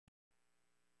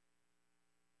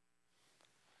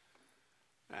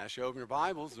As you open your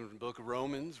Bibles in the book of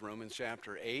Romans, Romans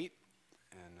chapter 8,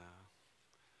 and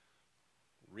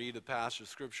read the passage of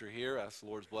Scripture here. Ask the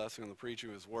Lord's blessing on the preaching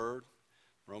of His Word.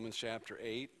 Romans chapter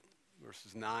 8,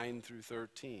 verses 9 through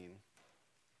 13.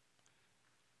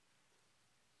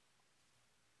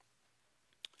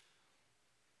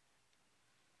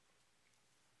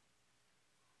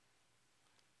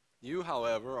 You,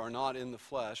 however, are not in the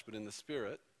flesh, but in the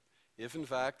Spirit, if in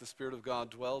fact the Spirit of God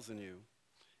dwells in you.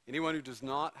 Anyone who does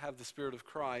not have the Spirit of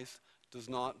Christ does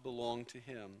not belong to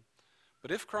Him.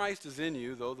 But if Christ is in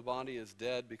you, though the body is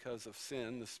dead because of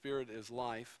sin, the Spirit is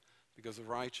life because of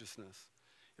righteousness.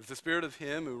 If the Spirit of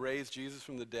Him who raised Jesus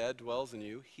from the dead dwells in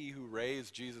you, He who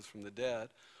raised Jesus from the dead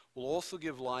will also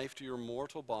give life to your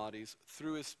mortal bodies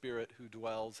through His Spirit who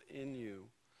dwells in you.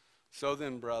 So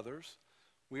then, brothers,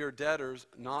 we are debtors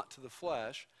not to the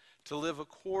flesh, to live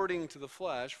according to the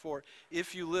flesh. For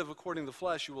if you live according to the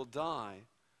flesh, you will die.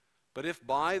 But if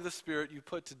by the Spirit you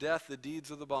put to death the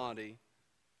deeds of the body,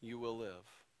 you will live.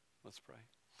 Let's pray.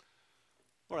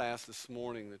 Lord, I ask this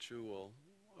morning that you will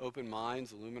open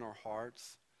minds, illumine our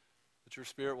hearts, that your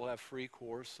Spirit will have free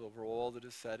course over all that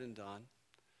is said and done.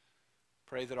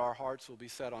 Pray that our hearts will be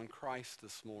set on Christ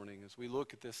this morning as we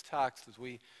look at this text, as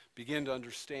we begin to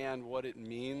understand what it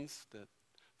means that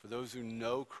for those who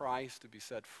know Christ to be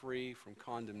set free from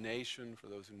condemnation, for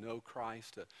those who know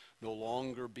Christ to no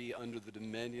longer be under the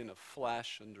dominion of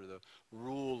flesh, under the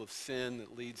rule of sin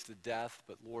that leads to death,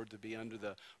 but Lord, to be under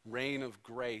the reign of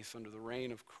grace, under the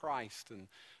reign of Christ, and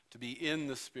to be in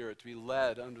the Spirit, to be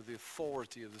led under the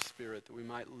authority of the Spirit, that we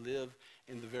might live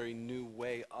in the very new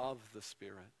way of the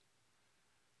Spirit.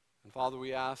 And Father,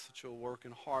 we ask that you'll work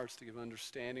in hearts to give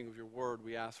understanding of your word.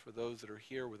 We ask for those that are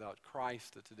here without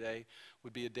Christ that today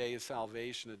would be a day of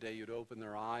salvation, a day you'd open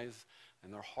their eyes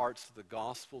and their hearts to the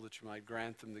gospel, that you might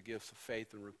grant them the gifts of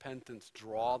faith and repentance,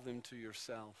 draw them to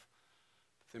yourself,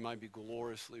 that they might be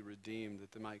gloriously redeemed,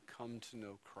 that they might come to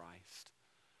know Christ.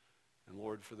 And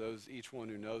Lord, for those, each one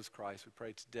who knows Christ, we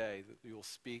pray today that you will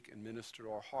speak and minister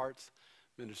to our hearts,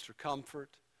 minister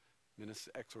comfort,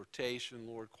 minister exhortation.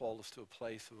 Lord, call us to a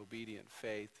place of obedient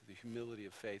faith, the humility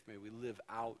of faith. May we live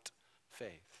out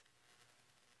faith,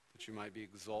 that you might be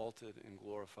exalted and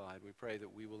glorified. We pray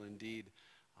that we will indeed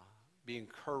be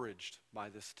encouraged by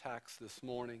this text this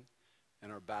morning in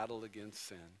our battle against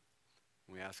sin.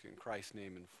 And we ask it in Christ's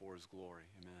name and for his glory.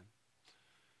 Amen.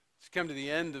 Let's come to the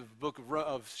end of the book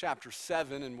of chapter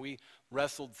 7, and we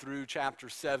wrestled through chapter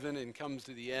 7 and comes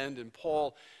to the end, and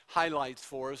Paul highlights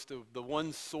for us the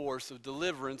one source of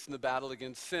deliverance in the battle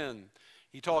against sin.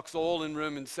 He talks all in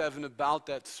Romans 7 about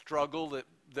that struggle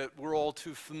that we're all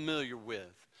too familiar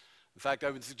with. In fact,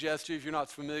 I would suggest to you, if you're not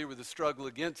familiar with the struggle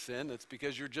against sin, it's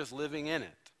because you're just living in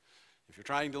it. If you're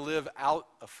trying to live out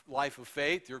a life of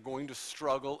faith, you're going to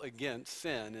struggle against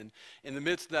sin. And in the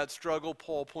midst of that struggle,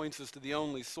 Paul points us to the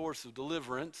only source of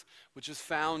deliverance, which is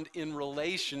found in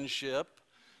relationship.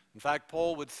 In fact,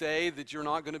 Paul would say that you're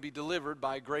not going to be delivered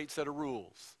by a great set of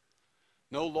rules.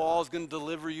 No law is going to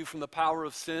deliver you from the power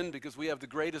of sin, because we have the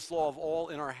greatest law of all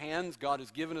in our hands. God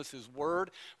has given us his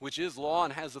word, which is law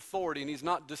and has authority, and he's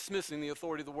not dismissing the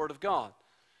authority of the word of God.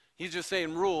 He's just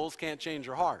saying rules can't change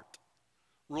your heart.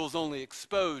 Rules only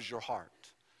expose your heart.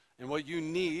 And what you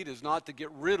need is not to get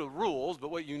rid of rules,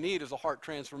 but what you need is a heart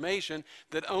transformation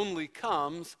that only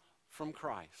comes from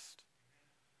Christ.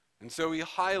 And so he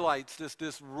highlights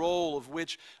this role of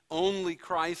which only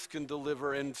Christ can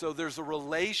deliver. And so there's a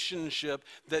relationship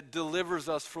that delivers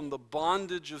us from the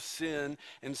bondage of sin.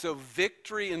 And so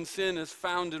victory in sin is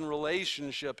found in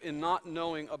relationship, in not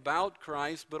knowing about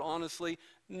Christ, but honestly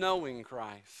knowing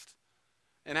Christ.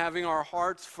 And having our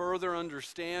hearts further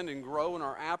understand and grow in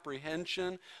our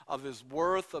apprehension of his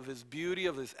worth, of his beauty,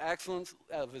 of his excellence,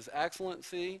 of his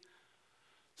excellency,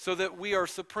 so that we are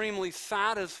supremely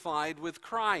satisfied with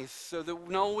Christ, so that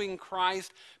knowing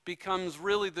Christ becomes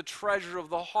really the treasure of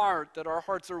the heart, that our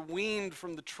hearts are weaned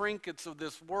from the trinkets of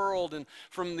this world and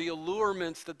from the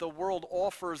allurements that the world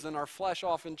offers and our flesh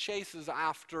often chases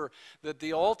after, that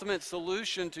the ultimate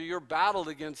solution to your battle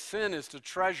against sin is to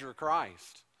treasure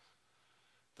Christ.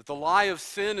 That the lie of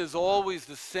sin is always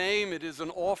the same. It is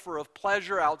an offer of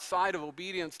pleasure outside of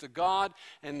obedience to God,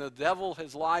 and the devil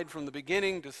has lied from the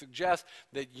beginning to suggest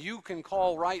that you can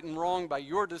call right and wrong by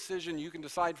your decision. You can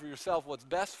decide for yourself what's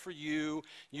best for you.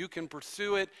 You can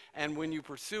pursue it, and when you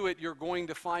pursue it, you're going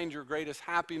to find your greatest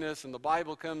happiness. And the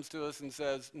Bible comes to us and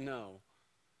says, no,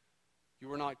 you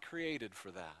were not created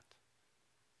for that.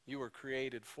 You were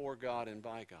created for God and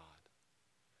by God.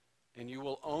 And you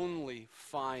will only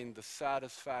find the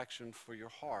satisfaction for your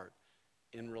heart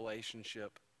in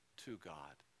relationship to God.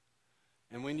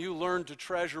 And when you learn to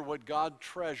treasure what God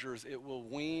treasures, it will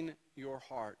wean your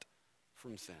heart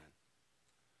from sin.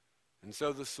 And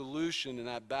so the solution in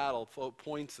that battle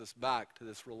points us back to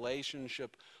this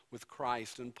relationship with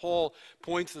Christ. And Paul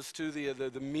points us to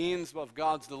the means of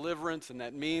God's deliverance, and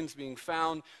that means being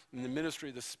found in the ministry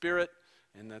of the Spirit,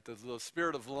 and that the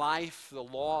Spirit of life, the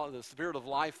law of the Spirit of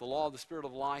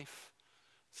life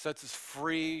sets us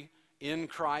free in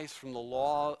Christ from the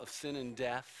law of sin and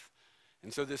death.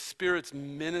 And so this Spirit's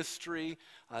ministry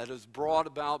that has brought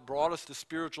us to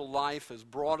spiritual life, has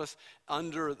brought us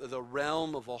under the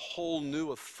realm of a whole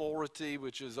new authority,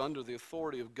 which is under the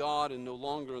authority of God and no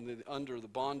longer under the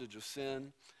bondage of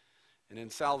sin. And in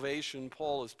salvation,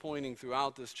 Paul is pointing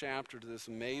throughout this chapter to this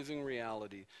amazing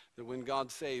reality that when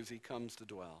God saves, he comes to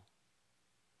dwell.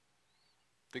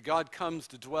 That God comes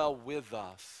to dwell with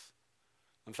us.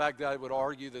 In fact, I would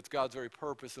argue that's God's very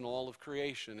purpose in all of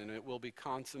creation, and it will be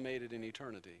consummated in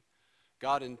eternity.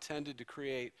 God intended to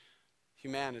create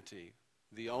humanity,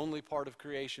 the only part of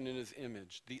creation in his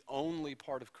image, the only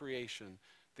part of creation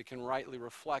that can rightly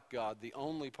reflect God, the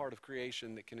only part of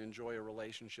creation that can enjoy a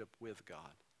relationship with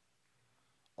God.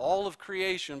 All of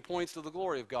creation points to the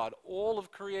glory of God. All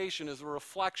of creation is a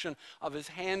reflection of his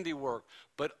handiwork.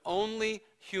 But only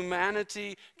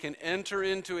humanity can enter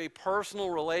into a personal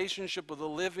relationship with the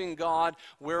living God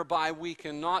whereby we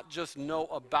can not just know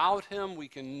about him, we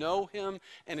can know him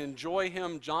and enjoy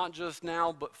him not just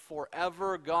now, but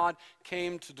forever. God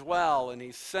came to dwell, and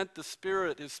he sent the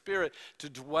Spirit, his Spirit, to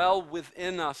dwell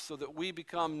within us so that we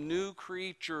become new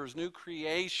creatures, new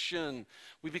creation.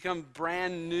 We become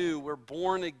brand new. We're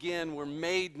born again. We're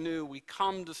made new. We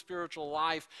come to spiritual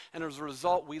life, and as a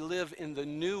result, we live in the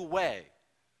new way.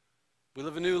 We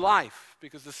live a new life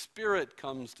because the Spirit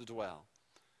comes to dwell.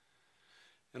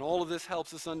 And all of this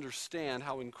helps us understand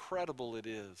how incredible it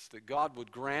is that God would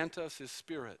grant us his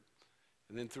Spirit.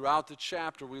 And then throughout the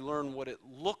chapter, we learn what it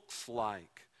looks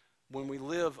like when we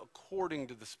live according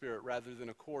to the Spirit rather than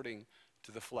according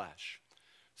to the flesh.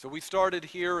 So we started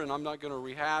here, and I'm not going to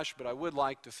rehash, but I would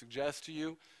like to suggest to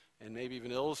you and maybe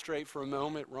even illustrate for a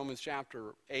moment. Romans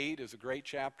chapter 8 is a great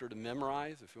chapter to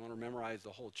memorize. If you want to memorize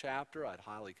the whole chapter, I'd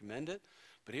highly commend it.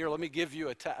 But here, let me give you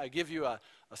a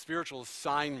spiritual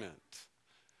assignment.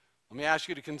 Let me ask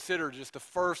you to consider just the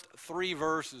first 3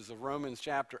 verses of Romans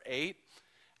chapter 8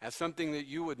 as something that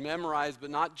you would memorize, but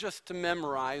not just to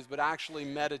memorize, but actually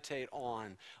meditate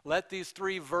on. Let these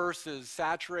 3 verses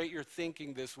saturate your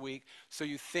thinking this week so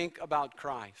you think about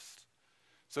Christ.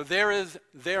 So there is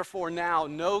therefore now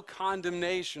no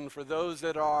condemnation for those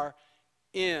that are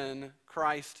in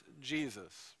Christ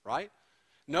Jesus, right?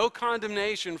 No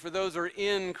condemnation for those who are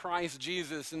in Christ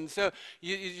Jesus. And so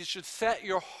you should set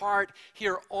your heart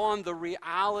here on the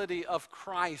reality of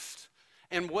Christ.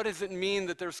 And what does it mean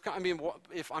that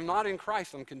if I'm not in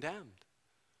Christ, I'm condemned.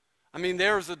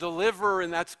 There's a deliverer,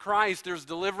 and that's Christ. There's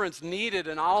deliverance needed,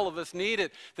 and all of us need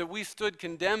it, that we stood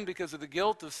condemned because of the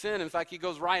guilt of sin. In fact, he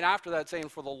goes right after that saying,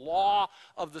 for the law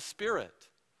of the Spirit,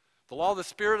 the law of the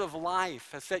Spirit of life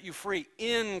has set you free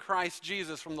in Christ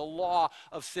Jesus from the law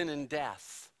of sin and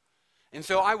death. And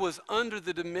so I was under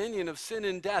the dominion of sin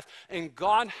and death, and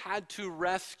God had to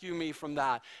rescue me from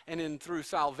that. And through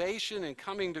salvation and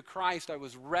coming to Christ, I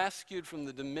was rescued from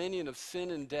the dominion of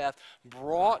sin and death,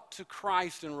 brought to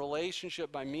Christ in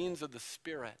relationship by means of the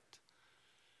Spirit.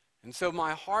 And so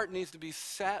my heart needs to be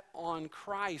set on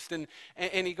Christ. And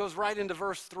he goes right into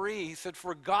verse 3. He said,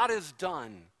 For God has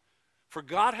done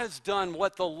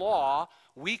what the law,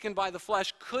 weakened by the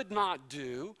flesh, could not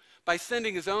do. By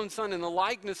sending his own Son in the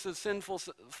likeness of sinful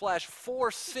flesh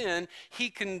for sin, he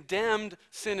condemned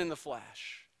sin in the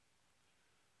flesh.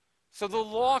 So the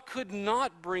law could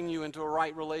not bring you into a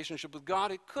right relationship with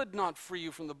God. It could not free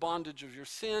you from the bondage of your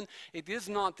sin. It is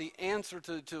not the answer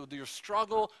to your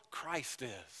struggle. Christ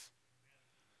is.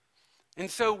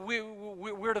 And so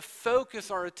we're to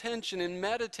focus our attention and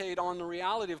meditate on the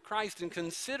reality of Christ and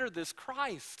consider this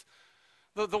Christ.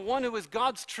 The one who is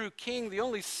God's true King, the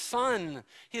only Son,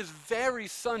 his very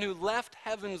Son who left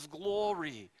heaven's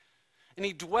glory. And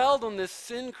he dwelled on this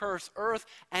sin-cursed earth,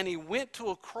 and he went to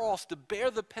a cross to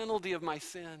bear the penalty of my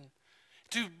sin,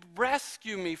 to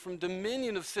rescue me from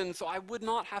dominion of sin so I would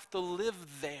not have to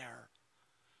live there,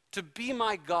 to be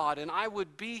my God, and I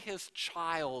would be his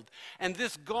child. And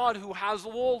this God who has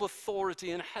all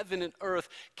authority in heaven and earth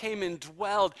came and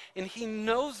dwelled, and he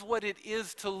knows what it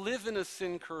is to live in a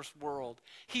sin-cursed world.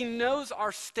 He knows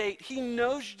our state. He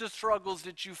knows the struggles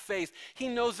that you face. He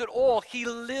knows it all. He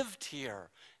lived here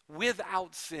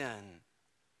without sin,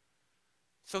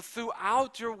 So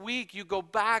throughout your week, you go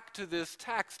back to this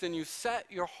text and you set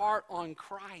your heart on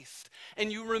Christ. And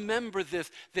you remember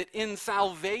this, that in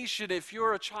salvation, if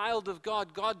you're a child of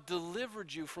God, God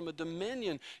delivered you from a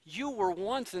dominion. You were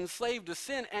once enslaved to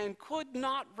sin and could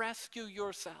not rescue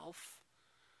yourself.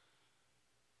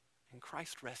 And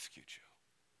Christ rescued you.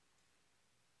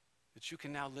 That you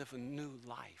can now live a new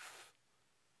life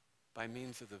by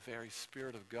means of the very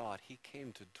Spirit of God. He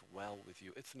came to dwell with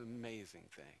you. It's an amazing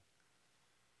thing.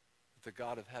 The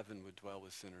God of heaven would dwell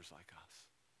with sinners like us.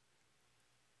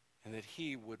 And that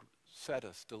he would set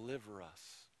us, deliver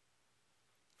us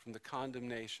from the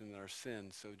condemnation that our sin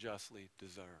so justly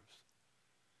deserves.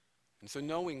 And so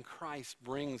knowing Christ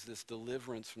brings this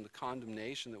deliverance from the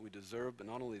condemnation that we deserve, but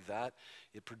not only that,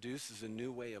 it produces a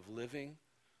new way of living,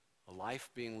 a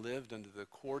life being lived under the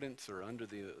accordance or under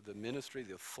the ministry,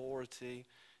 the authority,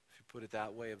 if you put it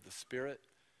that way, of the Spirit.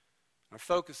 Our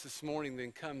focus this morning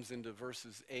then comes into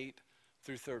verses 8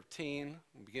 through 13.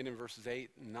 We begin in verses 8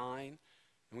 and 9.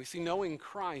 And we see knowing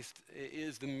Christ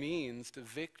is the means to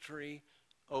victory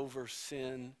over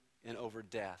sin and over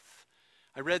death.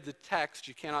 I read the text.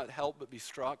 You cannot help but be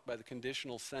struck by the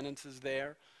conditional sentences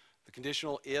there. The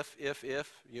conditional if.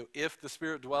 If the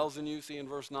Spirit dwells in you, see in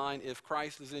verse 9. If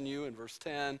Christ is in you in verse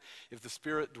 10. If the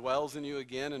Spirit dwells in you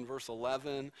again in verse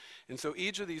 11. And so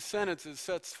each of these sentences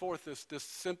sets forth this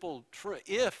simple truth.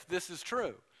 If this is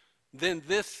true, then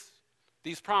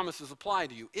these promises apply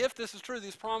to you. If this is true,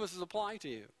 these promises apply to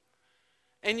you.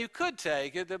 And you could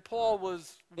take it that Paul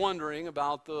was wondering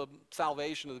about the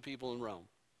salvation of the people in Rome.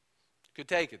 You could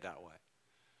take it that way.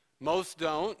 Most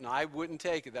don't, and I wouldn't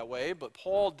take it that way, but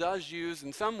Paul does use,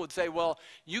 and some would say, well,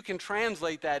 you can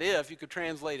translate that if, you could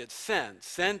translate it since.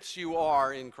 Since you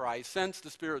are in Christ, since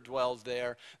the Spirit dwells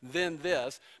there, then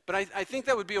this. But I think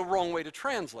that would be a wrong way to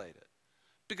translate it.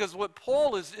 Because what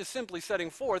Paul is simply setting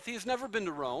forth, he's never been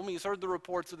to Rome. He's heard the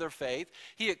reports of their faith.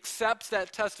 He accepts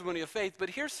that testimony of faith. But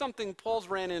here's something Paul's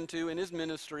ran into in his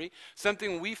ministry,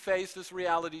 something we face this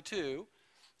reality too,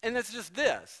 and it's just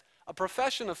this. A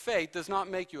profession of faith does not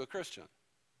make you a Christian.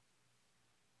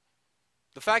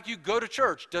 The fact you go to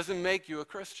church doesn't make you a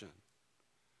Christian.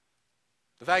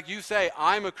 The fact you say,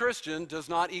 I'm a Christian, does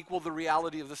not equal the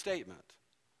reality of the statement.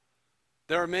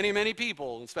 There are many, many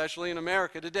people, especially in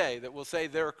America today, that will say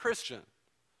they're a Christian.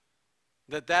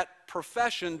 That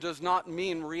profession does not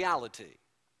mean reality.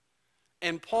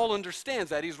 And Paul understands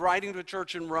that. He's writing to a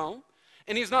church in Rome,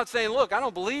 and he's not saying, look, I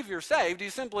don't believe you're saved.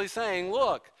 He's simply saying,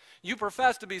 look, you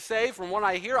profess to be saved. From what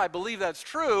I hear, I believe that's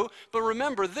true. But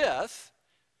remember this,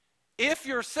 if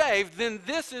you're saved, then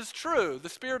this is true. The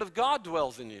Spirit of God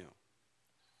dwells in you.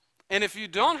 And if you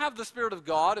don't have the Spirit of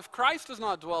God, if Christ does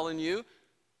not dwell in you,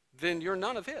 then you're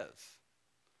none of his.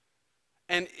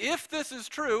 And if this is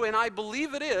true, and I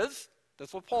believe it is,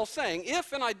 that's what Paul's saying,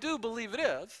 if and I do believe it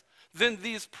is, then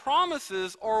these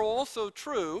promises are also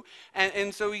true,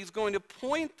 and so he's going to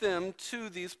point them to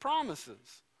these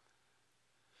promises.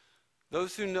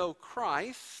 Those who know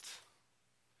Christ,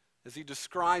 as he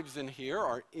describes in here,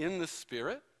 are in the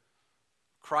Spirit.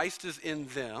 Christ is in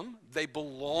them. They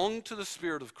belong to the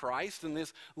Spirit of Christ, and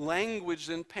this language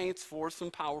then paints forth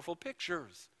some powerful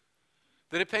pictures.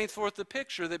 That it paints forth the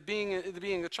picture that being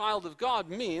a child of God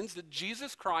means that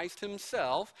Jesus Christ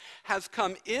himself has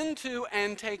come into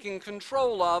and taken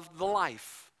control of the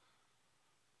life.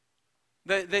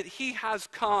 That he has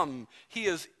come, he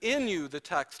is in you, the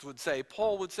text would say.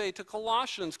 Paul would say to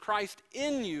Colossians, Christ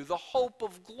in you, the hope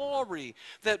of glory.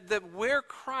 That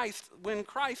when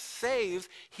Christ saves,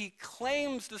 he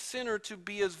claims the sinner to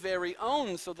be his very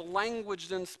own. So the language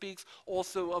then speaks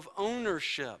also of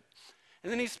ownership.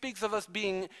 And then he speaks of us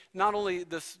being not only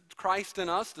this Christ in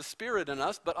us, the Spirit in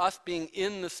us, but us being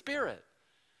in the Spirit.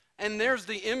 And there's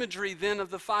the imagery then of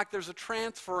the fact there's a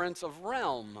transference of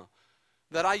realm.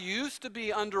 That I used to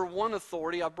be under one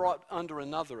authority, I brought under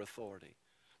another authority.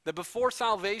 That before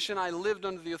salvation, I lived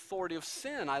under the authority of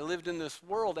sin. I lived in this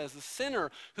world as a sinner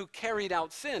who carried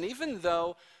out sin. Even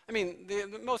though,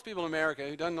 most people in America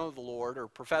who don't know the Lord or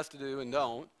profess to do and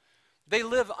don't, they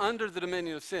live under the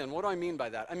dominion of sin. What do I mean by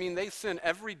that? They sin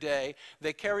every day.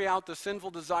 They carry out the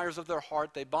sinful desires of their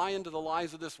heart. They buy into the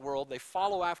lies of this world. They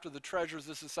follow after the treasures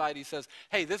this society says,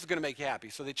 hey, this is going to make you happy,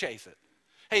 so they chase it.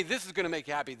 Hey, this is going to make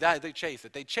you happy. They chase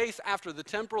it. They chase after the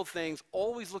temporal things,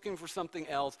 always looking for something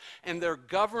else, and they're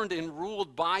governed and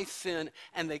ruled by sin,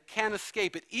 and they can't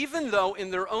escape it, even though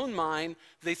in their own mind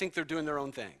they think they're doing their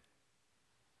own thing.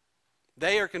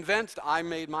 They are convinced, I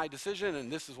made my decision, and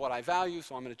this is what I value,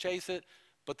 so I'm going to chase it.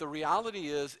 But the reality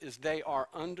is they are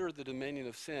under the dominion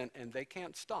of sin, and they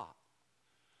can't stop.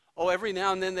 Oh, every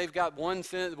now and then they've got one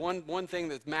thing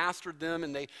that's mastered them,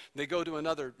 and they go to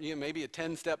another, maybe a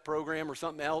 10-step program or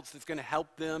something else that's going to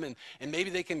help them, and maybe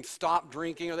they can stop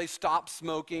drinking, or they stop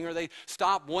smoking, or they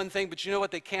stop one thing. But you know what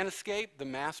they can't escape? The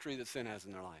mastery that sin has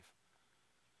in their life.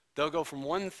 They'll go from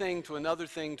one thing to another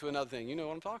thing to another thing. You know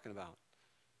what I'm talking about.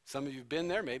 Some of you have been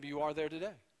there. Maybe you are there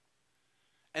today.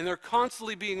 And they're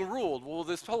constantly being ruled. Well,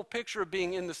 this whole picture of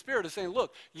being in the Spirit is saying,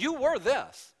 look, you were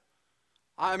this.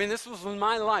 I mean, this was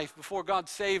my life before God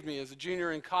saved me as a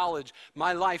junior in college.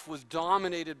 My life was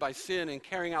dominated by sin and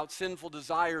carrying out sinful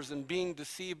desires and being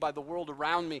deceived by the world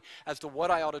around me as to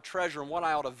what I ought to treasure and what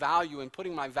I ought to value, and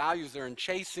putting my values there and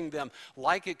chasing them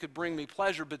like it could bring me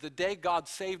pleasure. But the day God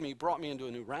saved me, He brought me into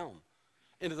a new realm,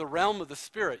 into the realm of the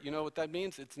Spirit. You know what that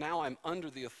means? It's now I'm under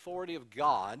the authority of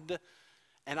God,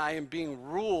 and I am being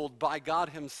ruled by God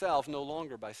Himself, no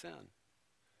longer by sin.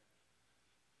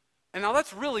 And now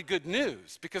that's really good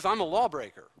news, because I'm a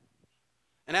lawbreaker.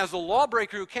 And as a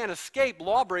lawbreaker who can't escape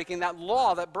lawbreaking, that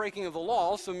breaking of the law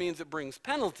also means it brings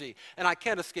penalty. And I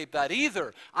can't escape that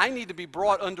either. I need to be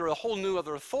brought under a whole new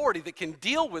other authority that can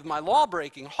deal with my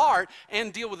lawbreaking heart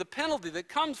and deal with the penalty that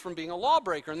comes from being a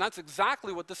lawbreaker. And that's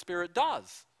exactly what the Spirit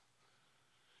does.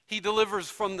 He delivers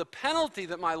from the penalty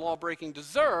that my lawbreaking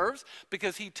deserves,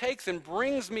 because He takes and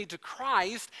brings me to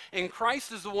Christ, and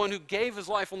Christ is the one who gave His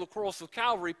life on the cross of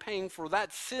Calvary, paying for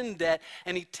that sin debt,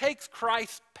 and He takes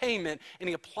Christ's payment and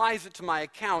He applies it to my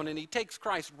account, and He takes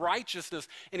Christ's righteousness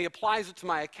and He applies it to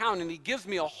my account, and He gives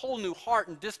me a whole new heart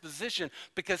and disposition,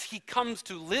 because He comes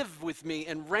to live with me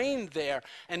and reign there.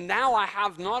 And now I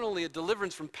have not only a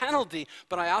deliverance from penalty,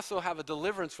 but I also have a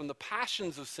deliverance from the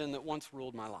passions of sin that once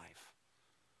ruled my life.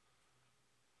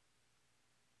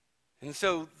 And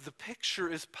so the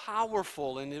picture is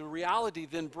powerful, and the reality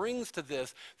then brings to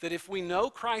this, that if we know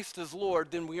Christ as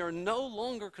Lord, then we are no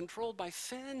longer controlled by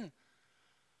sin.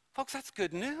 Folks, that's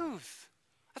good news.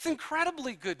 That's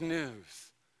incredibly good news.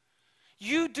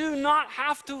 You do not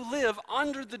have to live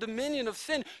under the dominion of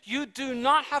sin. You do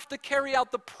not have to carry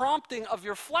out the prompting of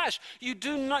your flesh.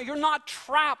 You're not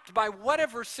trapped by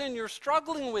whatever sin you're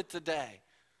struggling with today.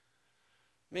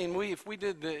 I mean, if we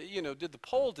did the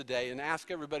poll today and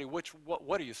ask everybody what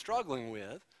are you struggling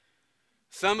with,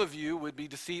 some of you would be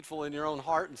deceitful in your own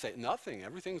heart and say, nothing,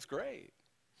 everything's great.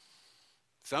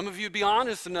 Some of you would be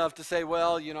honest enough to say,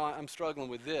 well, I'm struggling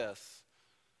with this.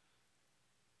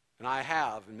 And I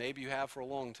have, and maybe you have for a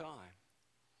long time.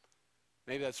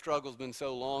 Maybe that struggle's been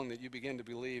so long that you begin to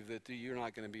believe that you're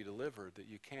not going to be delivered, that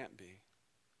you can't be.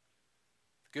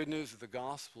 The good news of the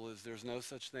gospel is there's no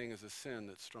such thing as a sin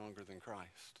that's stronger than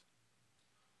Christ.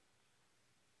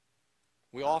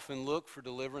 We often look for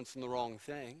deliverance in the wrong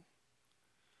thing.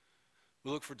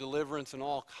 We look for deliverance in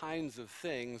all kinds of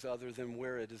things other than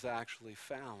where it is actually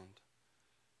found.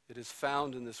 It is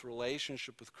found in this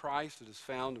relationship with Christ. It is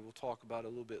found, and we'll talk about it a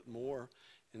little bit more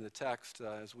in the text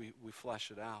as we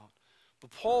flesh it out. But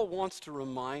Paul wants to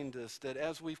remind us that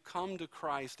as we've come to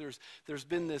Christ, there's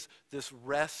been this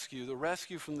rescue, the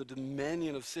rescue from the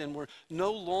dominion of sin. We're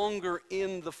no longer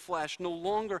in the flesh, no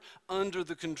longer under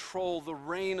the control, the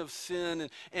reign of sin,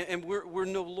 and we're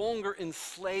no longer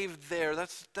enslaved there.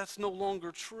 That's no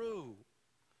longer true.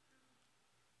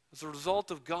 As a result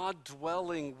of God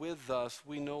dwelling with us,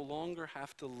 we no longer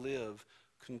have to live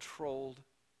controlled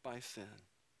by sin.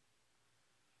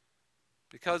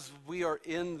 Because we are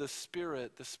in the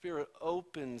Spirit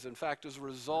opens. In fact, as a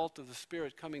result of the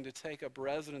Spirit coming to take up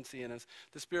residency in us,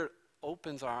 the Spirit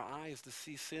opens our eyes to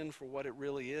see sin for what it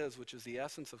really is, which is the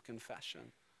essence of confession.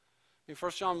 I mean,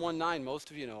 1 John 1:9,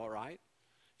 most of you know it, right?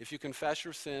 If you confess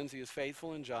your sins, He is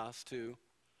faithful and just to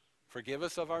forgive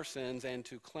us of our sins and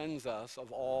to cleanse us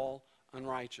of all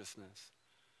unrighteousness.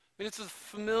 I mean, it's a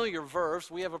familiar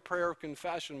verse. We have a prayer of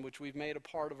confession, which we've made a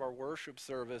part of our worship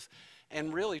service,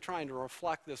 and really trying to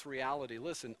reflect this reality.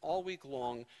 Listen, all week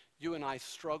long, you and I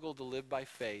struggle to live by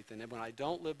faith, and when I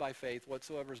don't live by faith,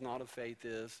 whatsoever is not of faith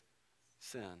is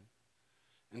sin.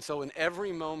 And so in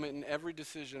every moment, in every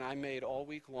decision I made all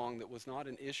week long that was not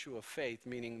an issue of faith,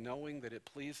 meaning knowing that it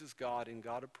pleases God and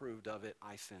God approved of it,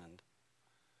 I sinned.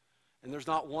 And there's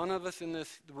not one of us in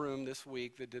this room this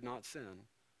week that did not sin.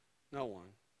 No one.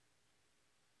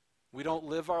 We don't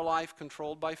live our life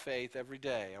controlled by faith every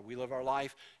day. We live our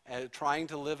life trying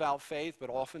to live out faith, but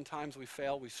oftentimes we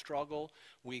fail, we struggle,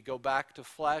 we go back to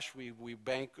flesh, we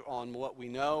bank on what we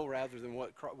know rather than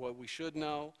what we should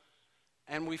know,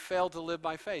 and we fail to live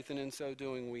by faith, and in so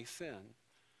doing we sin.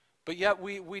 But yet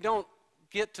we don't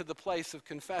get to the place of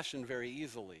confession very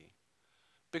easily,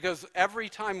 because every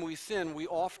time we sin, we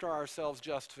offer ourselves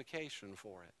justification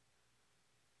for it,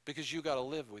 because you got to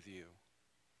live with you,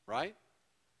 right?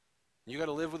 You got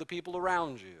to live with the people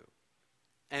around you.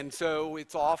 And so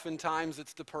oftentimes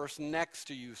it's the person next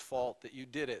to you's fault that you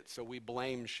did it, so we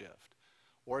blame shift.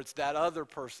 Or it's that other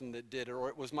person that did it, or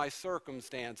it was my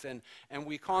circumstance. And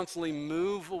we constantly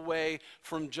move away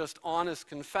from just honest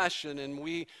confession, and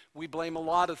we blame a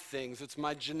lot of things. It's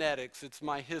my genetics, it's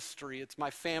my history, it's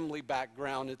my family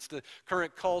background, it's the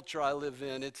current culture I live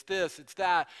in, it's this, it's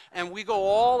that. And we go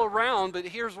all around, but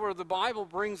here's where the Bible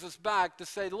brings us back to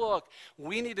say, look,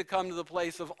 we need to come to the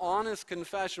place of honest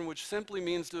confession, which simply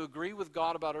means to agree with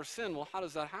God about our sin. Well, how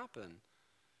does that happen?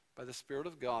 By the Spirit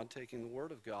of God taking the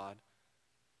Word of God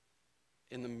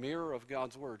in the mirror of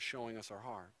God's Word, showing us our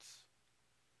hearts.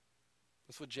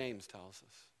 That's what James tells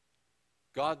us.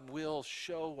 God will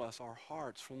show us our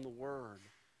hearts from the Word.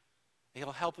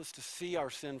 He'll help us to see our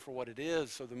sin for what it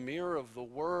is. So the mirror of the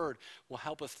Word will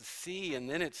help us to see, and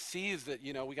then it sees that,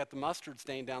 we got the mustard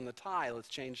stain down the tie. Let's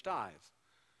change ties.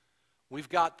 We've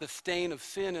got the stain of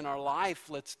sin in our life.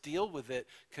 Let's deal with it.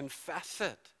 Confess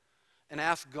it. And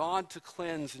ask God to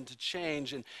cleanse and to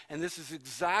change. And this is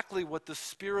exactly what the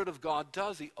Spirit of God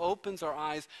does. He opens our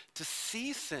eyes to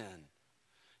see sin.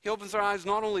 He opens our eyes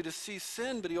not only to see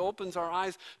sin, but he opens our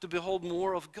eyes to behold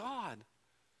more of God.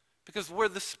 Because where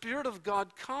the Spirit of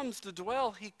God comes to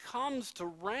dwell, he comes to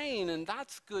reign. And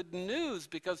that's good news,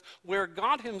 because where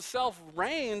God himself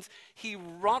reigns, he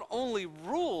not only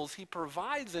rules, he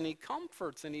provides and he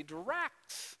comforts and he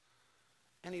directs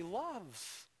and he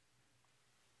loves.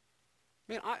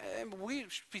 We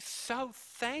should be so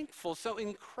thankful, so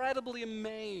incredibly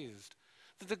amazed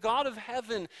that the God of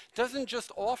heaven doesn't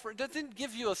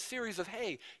give you a series of,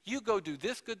 hey, you go do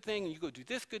this good thing, and you go do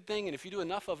this good thing, and if you do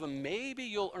enough of them, maybe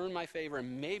you'll earn my favor,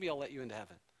 and maybe I'll let you into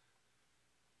heaven.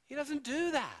 He doesn't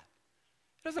do that.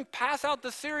 He doesn't pass out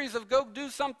the series of go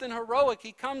do something heroic.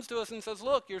 He comes to us and says,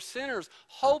 look, you're sinners,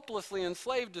 hopelessly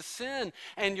enslaved to sin,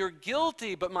 and you're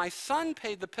guilty, but my Son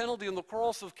paid the penalty on the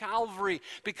cross of Calvary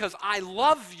because I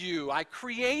love you. I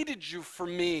created you for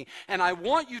me, and I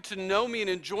want you to know me and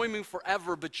enjoy me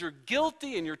forever, but you're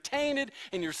guilty and you're tainted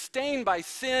and you're stained by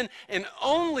sin, and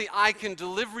only I can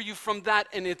deliver you from that,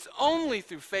 and it's only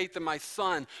through faith in my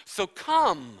Son. So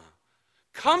come.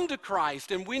 Come to Christ,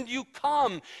 and when you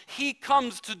come, he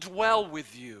comes to dwell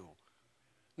with you.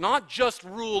 Not just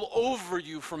rule over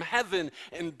you from heaven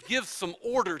and give some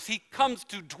orders. He comes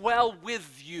to dwell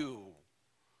with you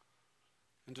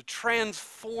and to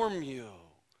transform you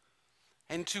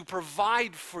and to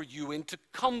provide for you and to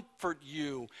comfort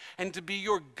you and to be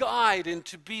your guide and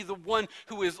to be the one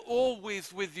who is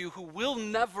always with you, who will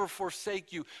never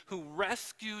forsake you, who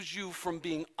rescues you from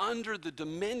being under the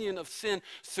dominion of sin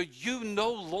so you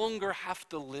no longer have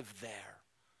to live there.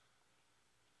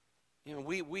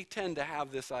 We tend to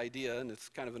have this idea, and it's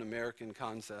kind of an American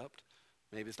concept.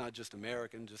 Maybe it's not just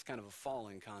American, just kind of a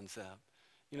fallen concept.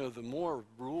 The more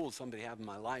rules somebody have in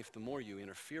my life, the more you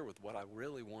interfere with what I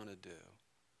really want to do.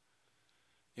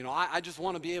 I just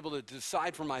want to be able to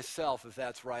decide for myself if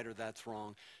that's right or that's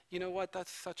wrong. You know what?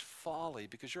 That's such folly,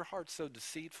 because your heart's so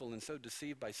deceitful and so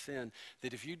deceived by sin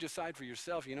that if you decide for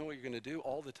yourself, you know what you're going to do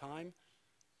all the time?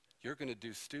 You're going to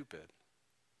do stupid.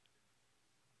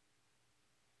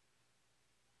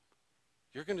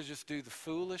 You're going to just do the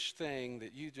foolish thing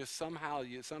that you just somehow,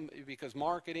 because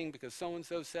marketing, because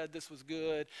so-and-so said this was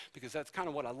good, because that's kind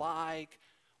of what I like,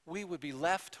 we would be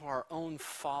left to our own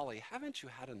folly. Haven't you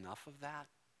had enough of that?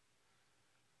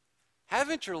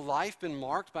 Haven't your life been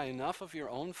marked by enough of your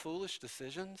own foolish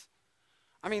decisions?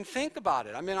 Think about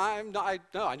it.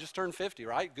 I just turned 50,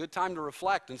 right? Good time to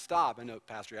reflect and stop. I know,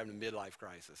 Pastor, you're having a midlife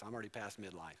crisis. I'm already past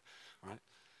midlife, right?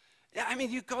 Yeah,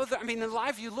 you go there. In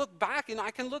life, you look back, and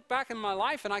I can look back in my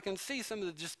life, and I can see some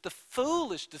of the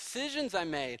foolish decisions I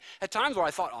made. At times where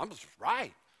I thought, I'm just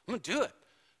right. I'm going to do it.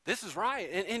 This is right.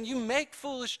 And you make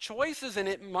foolish choices, and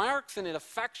it marks and it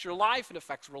affects your life. It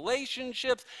affects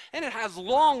relationships, and it has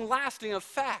long-lasting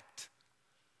effect.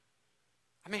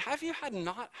 Have you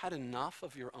not had enough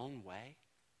of your own way?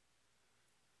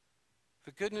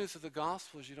 The good news of the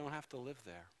gospel is you don't have to live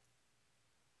there.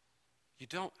 You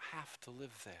don't have to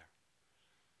live there.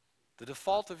 The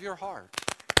default of your heart,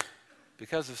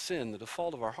 because of sin, the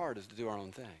default of our heart is to do our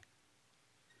own thing.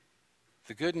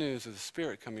 The good news of the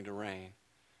Spirit coming to reign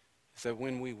is that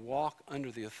when we walk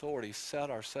under the authority, set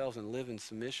ourselves and live in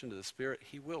submission to the Spirit,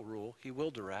 he will rule, he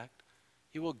will direct,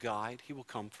 he will guide, he will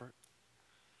comfort.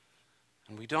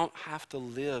 And we don't have to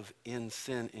live in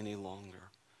sin any longer.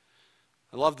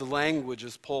 I love the language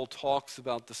as Paul talks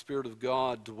about the Spirit of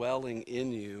God dwelling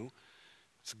in you.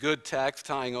 It's a good text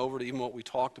tying over to even what we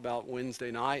talked about Wednesday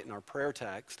night in our prayer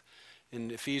text in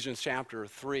Ephesians chapter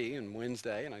 3 and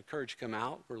Wednesday. And I encourage you to come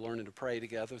out. We're learning to pray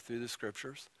together through the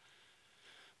Scriptures.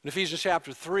 In Ephesians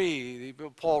chapter 3,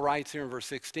 Paul writes here in verse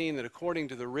 16 that according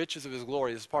to the riches of his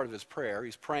glory, this is part of his prayer,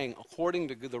 he's praying according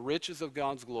to the riches of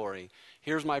God's glory.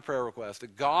 Here's my prayer request,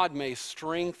 that God may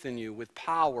strengthen you with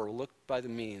power, look by the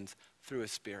means, through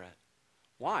his Spirit.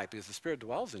 Why? Because the Spirit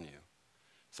dwells in you.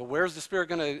 So where's the Spirit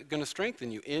going to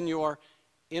strengthen you? In your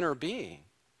inner being.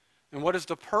 And what is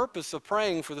the purpose of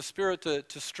praying for the Spirit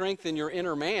to strengthen your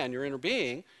inner man, your inner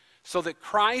being, so that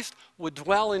Christ would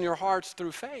dwell in your hearts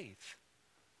through faith?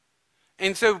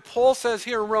 And so Paul says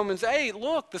here in Romans 8,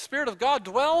 look, the Spirit of God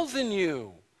dwells in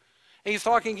you. And he's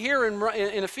talking here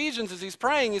in Ephesians as he's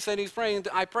praying,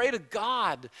 I pray to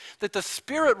God that the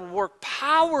Spirit will work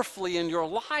powerfully in your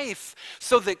life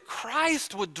so that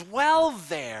Christ would dwell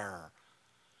there.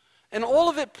 And all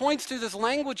of it points to this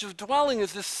language of dwelling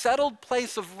as this settled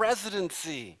place of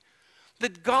residency.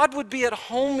 That God would be at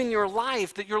home in your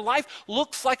life, that your life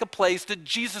looks like a place that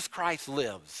Jesus Christ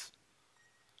lives.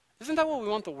 Isn't that what we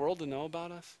want the world to know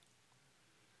about us?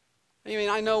 I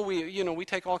mean, I know we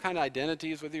take all kinds of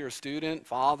identities, whether you're a student,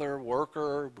 father,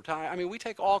 worker, retired. I mean, we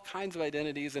take all kinds of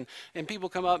identities, and people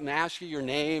come up and ask you your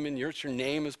name, and your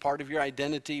name is part of your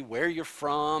identity, where you're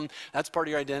from, that's part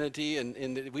of your identity,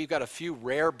 and we've got a few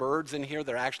rare birds in here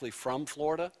that are actually from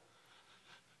Florida.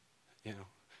 You know.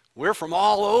 We're from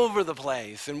all over the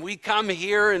place, and we come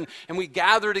here and we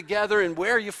gather together, and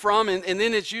where are you from? And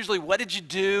then it's usually, what did you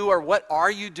do, or what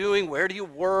are you doing, where do you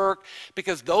work?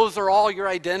 Because those are all your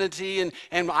identity, and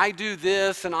I do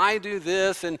this, and I do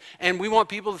this, and we want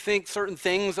people to think certain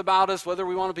things about us, whether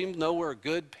we want people to know we're a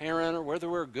good parent, or whether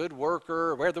we're a good worker,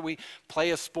 or whether we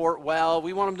play a sport well.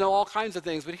 We want them to know all kinds of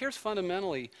things, but here's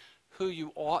fundamentally who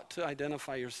you ought to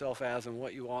identify yourself as and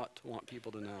what you ought to want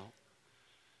people to know.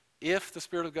 If the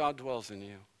Spirit of God dwells in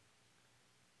you,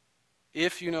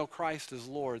 if you know Christ as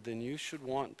Lord, then you should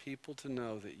want people to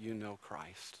know that you know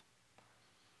Christ.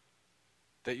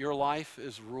 That your life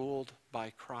is ruled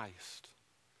by Christ.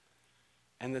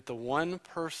 And that the one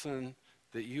person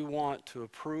that you want to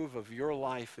approve of your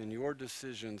life and your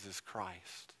decisions is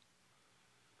Christ.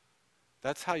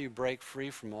 That's how you break free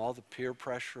from all the peer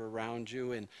pressure around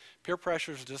you. And peer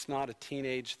pressure is just not a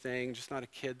teenage thing, just not a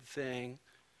kid thing.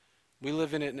 We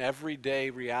live in it in everyday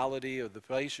reality of the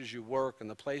places you work and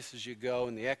the places you go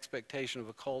and the expectation of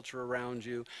a culture around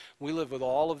you. We live with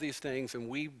all of these things, and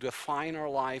we define our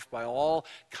life by all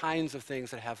kinds of things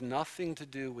that have nothing to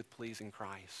do with pleasing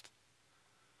Christ.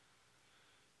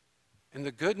 And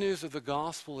the good news of the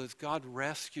gospel is God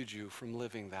rescued you from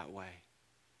living that way.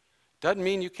 Doesn't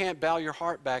mean you can't bow your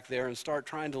heart back there and start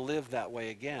trying to live that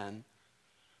way again,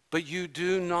 but you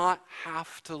do not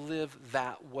have to live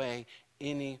that way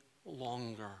any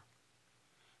longer.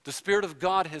 The Spirit of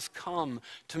God has come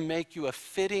to make you a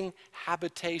fitting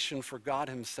habitation for God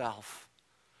himself.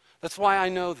 That's why I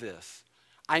know this.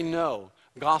 I know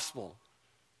gospel.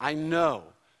 I know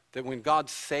that when God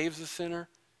saves a sinner,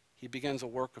 he begins a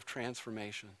work of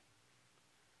transformation.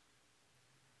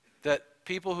 That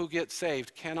people who get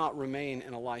saved cannot remain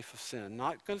in a life of sin.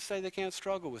 Not going to say they can't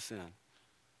struggle with sin.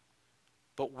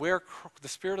 But where the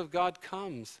Spirit of God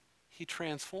comes, he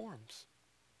transforms.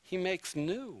 He makes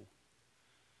new.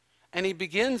 And he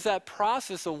begins that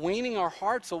process of weaning our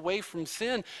hearts away from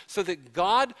sin so that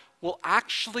God will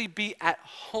actually be at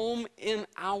home in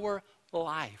our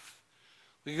life.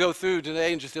 We could go through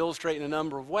today and just illustrate in a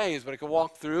number of ways, but I could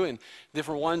walk through in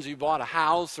different ones. You bought a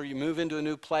house or you move into a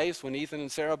new place. When Ethan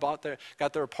and Sarah got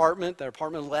their apartment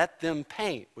let them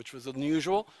paint, which was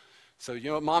unusual. So you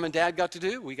know what Mom and Dad got to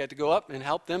do? We got to go up and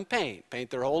help them paint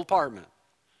their whole apartment.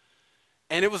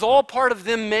 And it was all part of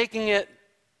them making it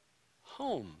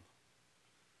home.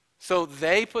 So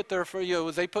they put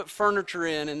they put furniture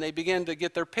in, and they began to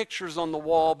get their pictures on the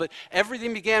wall, but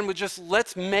everything began with just,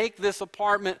 let's make this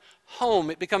apartment home.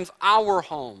 It becomes our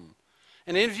home.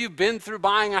 And if you've been through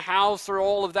buying a house or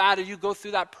all of that, or you go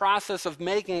through that process of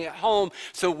making it home,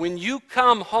 so when you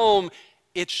come home,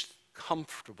 it's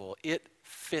comfortable, it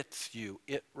fits you,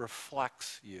 it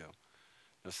reflects you.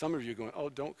 Now, some of you are going, oh,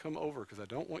 don't come over because I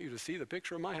don't want you to see the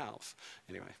picture of my house.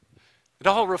 Anyway, it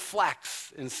all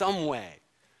reflects in some way.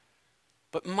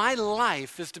 But my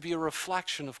life is to be a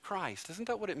reflection of Christ. Isn't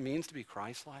that what it means to be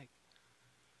Christ-like?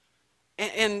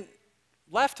 And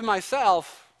left to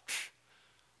myself,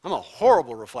 I'm a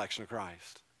horrible reflection of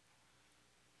Christ.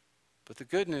 But the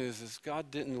good news is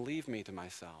God didn't leave me to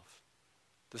myself.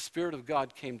 The Spirit of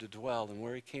God came to dwell, and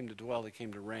where he came to dwell, he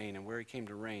came to reign, and where he came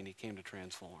to reign, he came to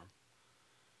transform.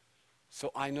 So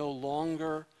you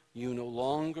no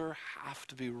longer have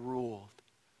to be ruled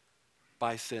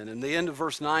by sin. In the end of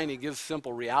verse 9, he gives a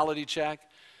simple reality check.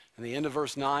 And the end of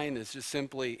verse 9 is just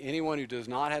simply, anyone who does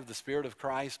not have the Spirit of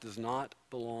Christ does not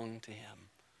belong to him.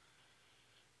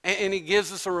 And he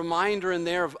gives us a reminder in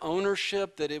there of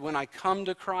ownership, that when I come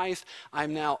to Christ,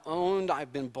 I'm now owned.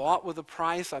 I've been bought with a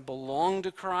price. I belong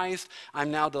to Christ.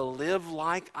 I'm now to live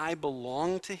like I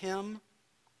belong to him.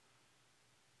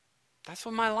 That's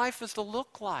what my life is to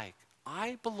look like.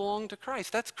 I belong to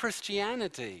Christ. That's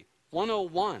Christianity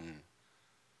 101.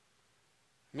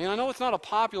 I mean, I know it's not a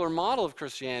popular model of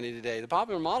Christianity today. The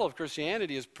popular model of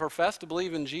Christianity is profess to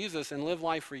believe in Jesus and live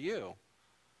life for you.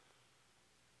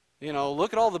 You know,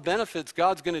 look at all the benefits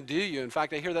God's going to do you. In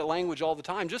fact, I hear that language all the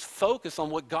time. Just focus on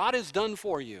what God has done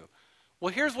for you.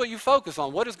 Well, here's what you focus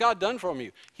on. What has God done for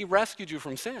you? He rescued you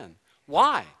from sin.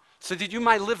 Why? So that you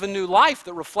might live a new life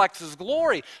that reflects his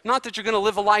glory, not that you're going to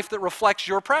live a life that reflects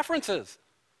your preferences.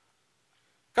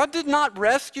 God did not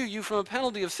rescue you from a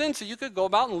penalty of sin so you could go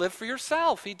about and live for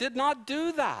yourself. He did not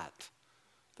do that.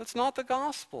 That's not the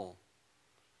gospel.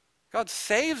 God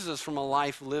saves us from a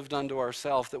life lived unto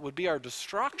ourselves that would be our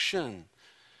destruction.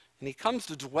 And he comes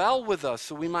to dwell with us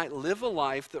so we might live a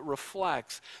life that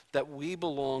reflects that we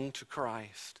belong to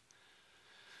Christ.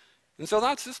 And so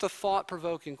that's just a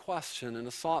thought-provoking question and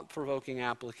a thought-provoking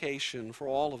application for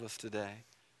all of us today.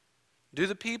 Do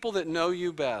the people that know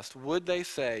you best, would they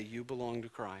say you belong to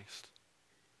Christ?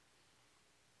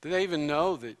 Do they even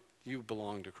know that you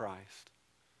belong to Christ?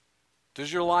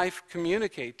 Does your life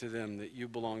communicate to them that you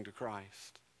belong to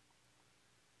Christ?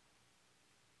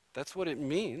 That's what it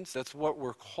means. That's what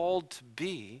we're called to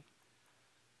be.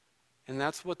 And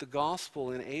that's what the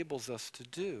gospel enables us to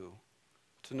do,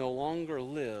 to no longer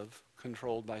live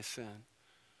controlled by sin.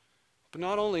 But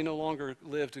not only no longer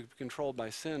live to be controlled by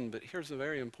sin, but here's a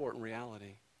very important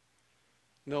reality.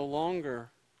 No longer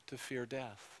to fear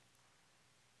death.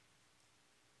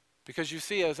 Because you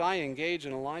see, as I engage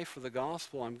in a life for the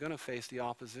gospel, I'm going to face the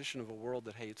opposition of a world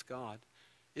that hates God.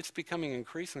 It's becoming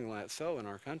increasingly so in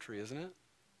our country, isn't it?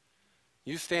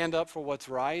 You stand up for what's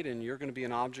right and you're going to be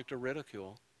an object of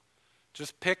ridicule.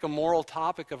 Just pick a moral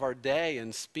topic of our day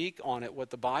and speak on it, what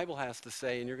the Bible has to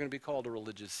say, and you're going to be called a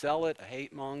religious zealot, a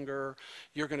hate monger.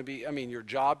 You're going to be, your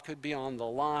job could be on the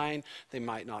line. They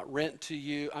might not rent to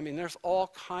you. There's all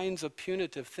kinds of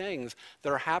punitive things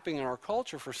that are happening in our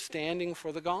culture for standing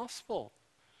for the gospel.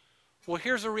 Well,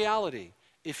 here's a reality.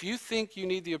 If you think you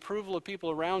need the approval of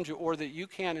people around you or that you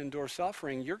can't endure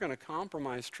suffering, you're going to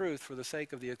compromise truth for the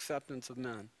sake of the acceptance of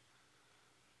men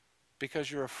because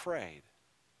you're afraid.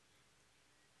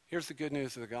 Here's the good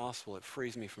news of the gospel. It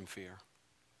frees me from fear.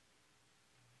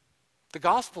 The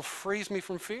gospel frees me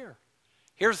from fear.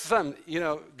 Here's something,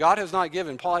 God has not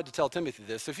given, Paul had to tell Timothy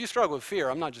this. If you struggle with fear,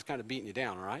 I'm not just kind of beating you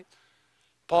down, all right?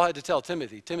 Paul had to tell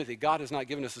Timothy, God has not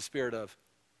given us a spirit of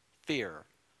fear,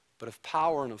 but of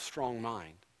power and of strong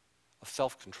mind, of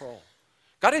self-control.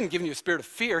 God didn't give you a spirit of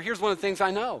fear. Here's one of the things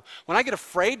I know. When I get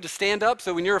afraid to stand up,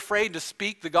 so when you're afraid to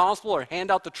speak the gospel or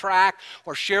hand out the tract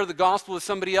or share the gospel with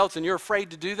somebody else and you're afraid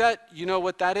to do that, you know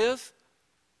what that is?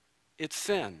 It's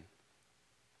sin.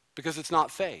 Because it's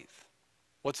not faith.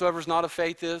 Whatsoever is not of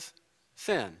faith is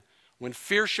sin. When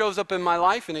fear shows up in my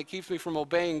life and it keeps me from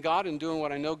obeying God and doing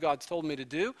what I know God's told me to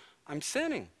do, I'm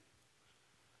sinning.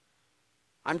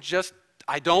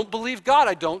 I don't believe God.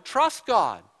 I don't trust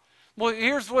God. Well,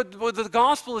 here's what the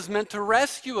gospel is meant to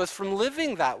rescue us from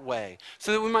living that way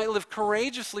so that we might live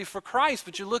courageously for Christ.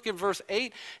 But you look at verse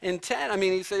 8 and 10.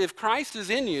 He said, if Christ is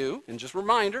in you, and just a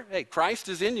reminder, hey, Christ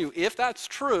is in you. If that's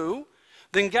true,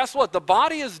 then guess what? The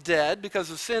body is dead because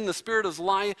of sin. The spirit is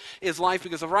life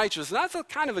because of righteousness. And that's a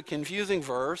kind of a confusing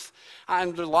verse.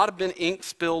 And there's a lot of been ink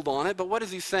spilled on it. But what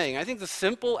is he saying? I think the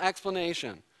simple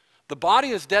explanation, the body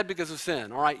is dead because of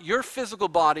sin. All right, your physical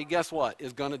body, guess what,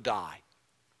 is going to die.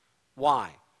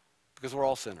 Why? Because we're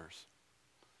all sinners.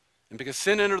 And because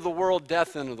sin entered the world,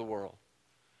 death entered the world.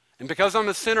 And because I'm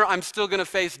a sinner, I'm still going to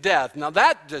face death. Now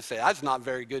that's not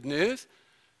very good news.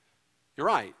 You're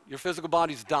right. Your physical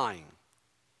body's dying.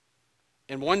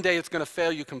 And one day it's going to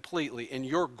fail you completely, and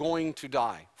you're going to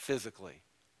die physically.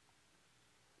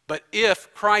 But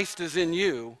if Christ is in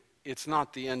you, it's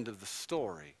not the end of the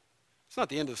story. It's not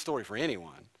the end of the story for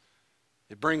anyone.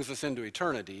 It brings us into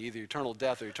eternity, either eternal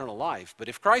death or eternal life. But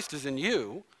if Christ is in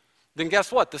you, then guess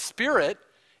what? The Spirit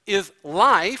is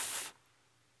life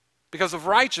because of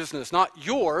righteousness, not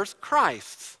yours,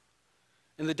 Christ's.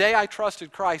 And the day I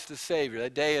trusted Christ as Savior,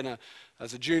 that day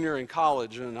as a junior in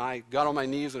college, and I got on my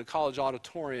knees in a college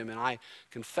auditorium, and I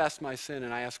confessed my sin,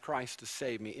 and I asked Christ to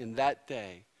save me. In that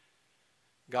day,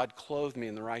 God clothed me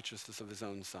in the righteousness of his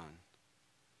own Son.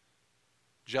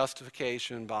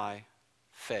 Justification by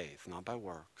faith, not by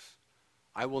works.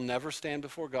 I will never stand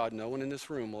before God. No one in this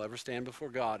room will ever stand before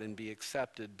God and be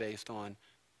accepted based on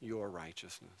your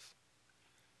righteousness.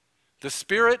 The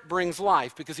Spirit brings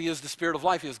life because he is the Spirit of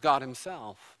life. He is God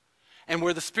himself. And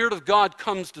where the Spirit of God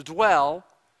comes to dwell,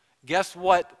 guess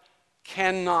what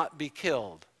cannot be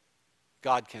killed?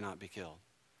 God cannot be killed.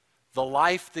 The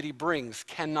life that he brings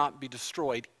cannot be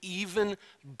destroyed, even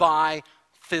by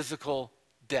physical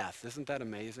death. Isn't that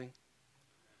amazing?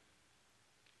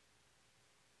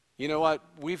 You know what?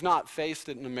 We've not faced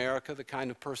it in America, the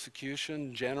kind of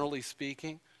persecution, generally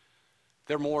speaking.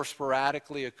 They're more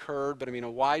sporadically occurred, but I mean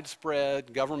a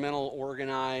widespread, governmental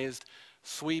organized,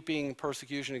 sweeping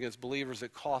persecution against believers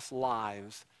that costs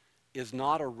lives is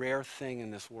not a rare thing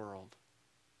in this world.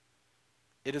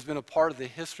 It has been a part of the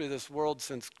history of this world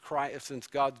since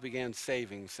God began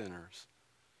saving sinners,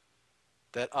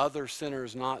 that other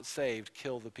sinners not saved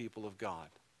kill the people of God.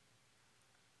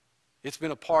 It's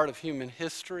been a part of human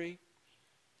history,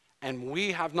 and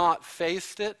we have not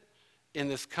faced it in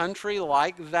this country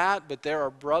like that, but there are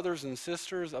brothers and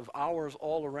sisters of ours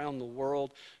all around the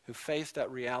world who face that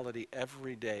reality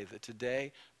every day, that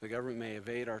today the government may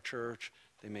invade our church,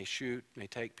 they may shoot, may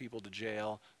take people to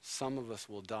jail. Some of us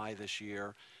will die this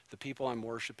year. The people I'm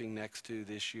worshiping next to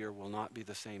this year will not be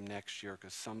the same next year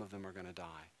because some of them are going to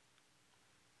die.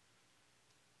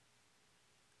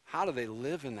 How do they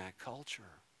live in that culture?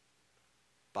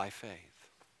 By faith.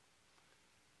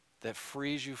 That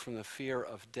frees you from the fear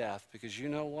of death, because you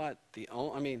know what?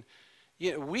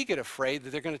 We get afraid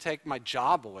that they're going to take my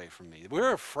job away from me.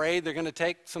 We're afraid they're going to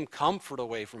take some comfort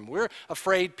away from me. We're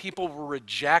afraid people will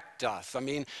reject us. I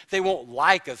mean, they won't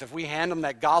like us. If we hand them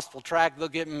that gospel tract, they'll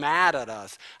get mad at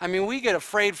us. I mean, we get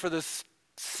afraid for the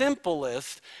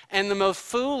simplest and the most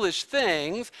foolish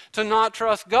things to not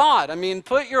trust God. I mean,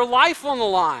 put your life on the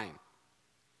line.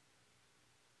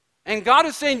 And God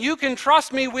is saying, you can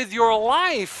trust me with your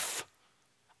life.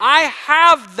 I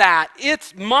have that.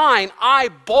 It's mine. I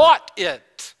bought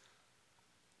it.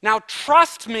 Now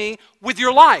trust me with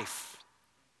your life.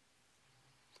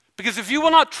 Because if you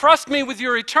will not trust me with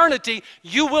your eternity,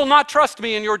 you will not trust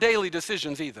me in your daily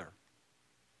decisions either.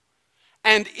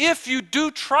 And if you do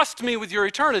trust me with your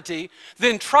eternity,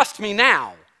 then trust me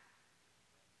now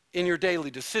in your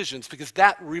daily decisions, because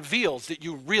that reveals that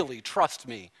you really trust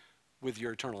me with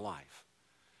your eternal life.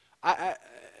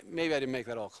 Maybe I didn't make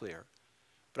that all clear.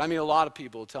 But I mean, a lot of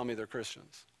people tell me they're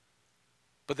Christians,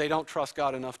 but they don't trust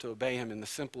God enough to obey him in the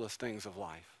simplest things of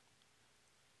life.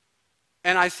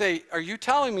 And I say, are you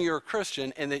telling me you're a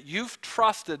Christian and that you've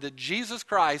trusted that Jesus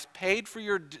Christ paid for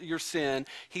your sin,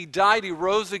 he died, he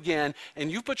rose again,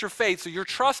 and you put your faith, so you're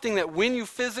trusting that when you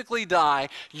physically die,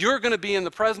 you're going to be in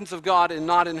the presence of God and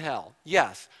not in hell?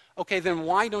 Yes. Okay, then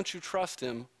why don't you trust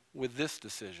him with this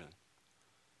decision?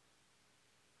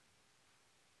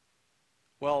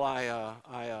 Well,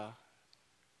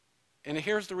 and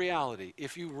here's the reality.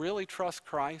 If you really trust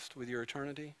Christ with your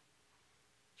eternity,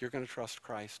 you're going to trust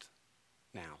Christ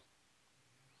now.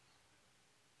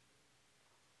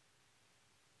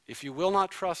 If you will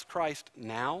not trust Christ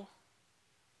now,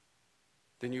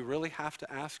 then you really have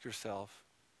to ask yourself,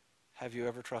 have you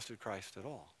ever trusted Christ at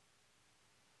all?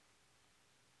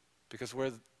 Because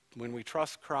when we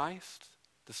trust Christ,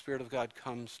 the Spirit of God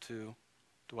comes to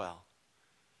dwell.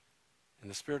 And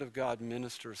the Spirit of God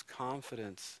ministers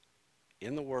confidence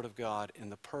in the Word of God, in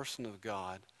the person of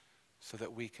God, so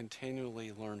that we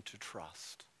continually learn to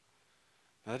trust.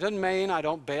 Now, that doesn't mean I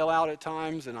don't bail out at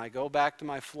times and I go back to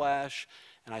my flesh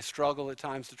and I struggle at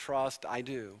times to trust. I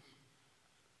do.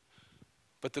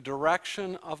 But the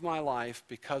direction of my life,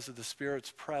 because of the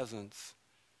Spirit's presence,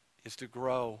 is to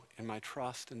grow in my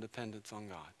trust and dependence on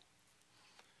God.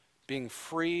 Being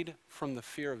freed from the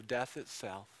fear of death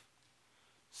itself,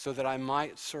 so that I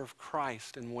might serve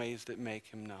Christ in ways that make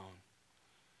him known.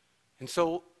 And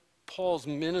so Paul's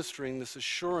ministering this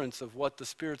assurance of what the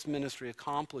Spirit's ministry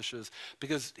accomplishes,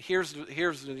 because here's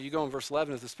you go in verse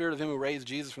 11, as the Spirit of him who raised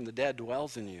Jesus from the dead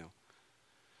dwells in you.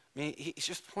 I mean, he's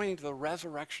just pointing to the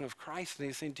resurrection of Christ, and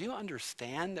he's saying, do you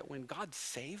understand that when God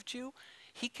saved you,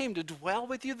 he came to dwell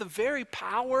with you? The very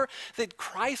power that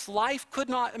Christ's life could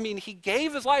not, he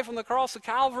gave his life on the cross of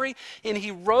Calvary, and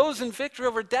he rose in victory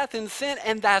over death and sin,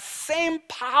 and that same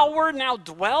power now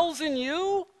dwells in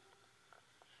you.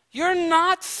 You're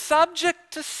not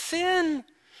subject to sin.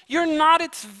 You're not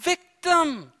its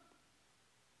victim.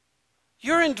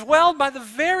 You're indwelled by the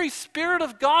very Spirit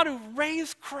of God who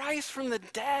raised Christ from the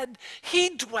dead.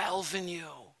 He dwells in you.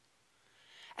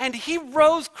 And he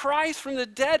rose Christ from the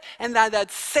dead, and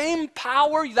that same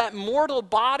power, that mortal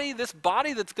body, this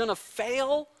body that's going to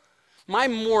fail, my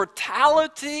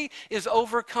mortality is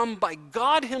overcome by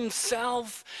God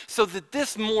himself, so that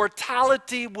this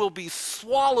mortality will be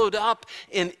swallowed up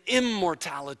in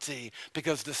immortality,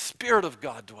 because the Spirit of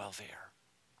God dwells here.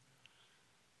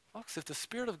 Folks, if the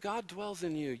Spirit of God dwells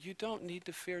in you, you don't need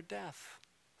to fear death.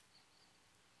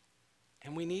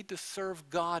 And we need to serve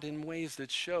God in ways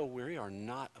that show we are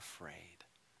not afraid.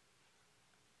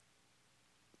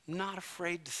 Not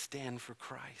afraid to stand for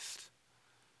Christ.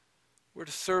 We're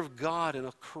to serve God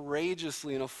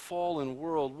courageously in a fallen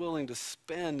world, willing to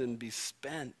spend and be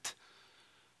spent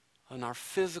on our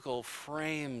physical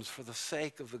frames for the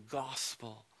sake of the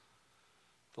gospel.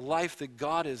 The life that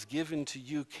God has given to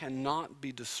you cannot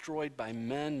be destroyed by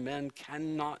men. Men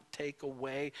cannot take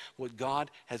away what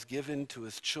God has given to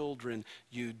his children.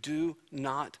 You do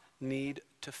not need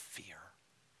to fear.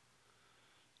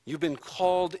 You've been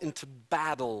called into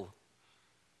battle,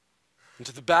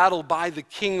 into the battle by the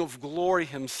King of Glory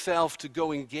himself, to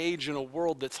go engage in a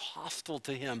world that's hostile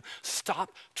to him.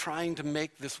 Stop trying to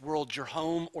make this world your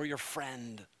home or your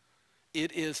friend.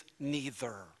 It is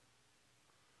neither.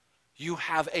 You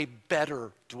have a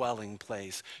better dwelling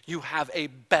place. You have a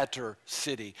better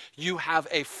city. You have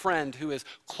a friend who is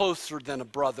closer than a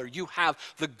brother. You have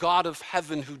the God of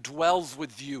heaven who dwells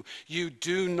with you. You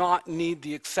do not need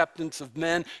the acceptance of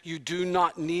men. You do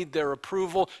not need their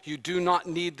approval. You do not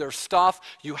need their stuff.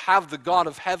 You have the God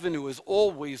of heaven who is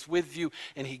always with you,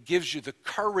 and he gives you the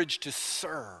courage to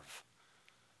serve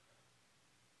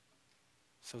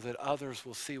so that others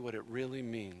will see what it really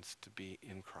means to be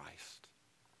in Christ.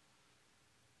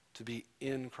 To be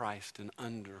in Christ and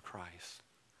under Christ.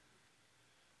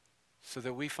 So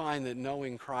that we find that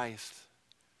knowing Christ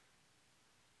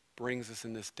brings us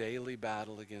in this daily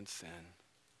battle against sin.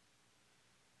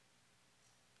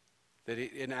 That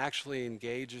it actually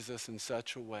engages us in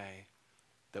such a way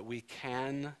that we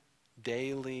can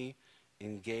daily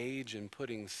engage in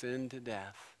putting sin to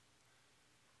death,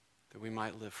 that we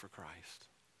might live for Christ.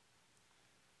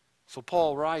 So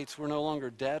Paul writes, we're no longer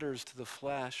debtors to the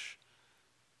flesh.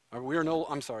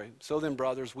 So then,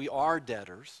 brothers, we are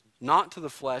debtors, not to the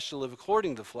flesh, to live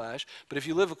according to the flesh. But if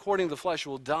you live according to the flesh,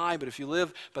 you will die. But if you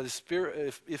live by the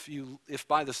Spirit, if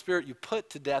by the Spirit you put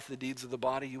to death the deeds of the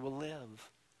body, you will live.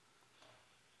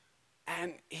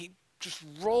 And he just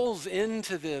rolls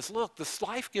into this. Look, this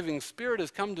life-giving Spirit has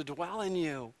come to dwell in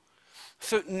you.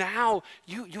 So now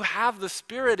you have the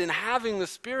Spirit, and having the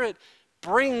Spirit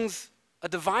brings a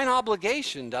divine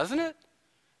obligation, doesn't it?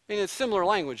 I mean, it's similar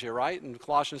language here, right? In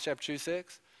Colossians chapter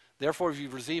 2:6. Therefore,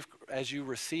 as you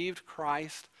received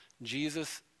Christ,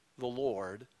 Jesus the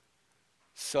Lord,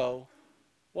 so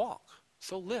walk,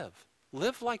 so live.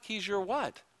 Live like he's your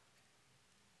what?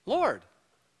 Lord.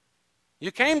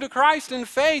 You came to Christ in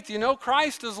faith. You know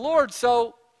Christ is Lord,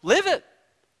 so live it.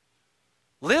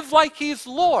 Live like he's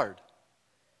Lord.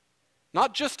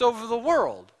 Not just over the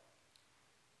world.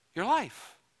 Your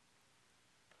life.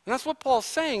 And that's what Paul's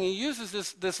saying. He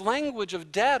uses this language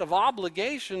of debt, of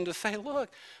obligation, to say,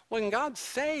 look, when God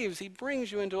saves, he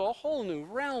brings you into a whole new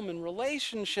realm and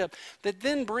relationship that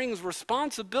then brings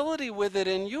responsibility with it.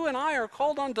 And you and I are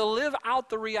called on to live out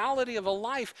the reality of a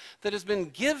life that has been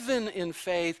given in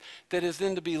faith, that is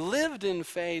then to be lived in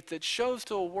faith, that shows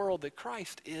to a world that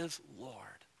Christ is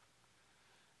Lord.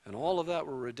 And all of that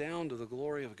will redound to the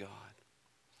glory of God.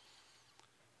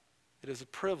 It is a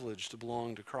privilege to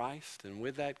belong to Christ, and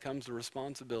with that comes the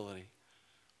responsibility.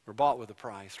 We're bought with a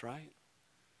price, right?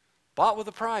 Bought with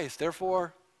a price,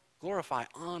 therefore glorify,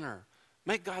 honor,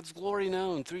 make God's glory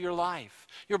known through your life.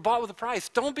 You're bought with a price.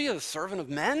 Don't be a servant of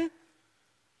men.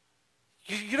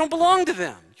 You don't belong to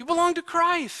them. You belong to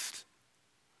Christ.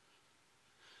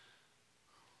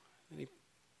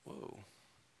 Whoa,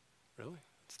 really?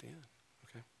 That's the end.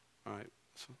 Okay, all right.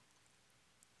 So,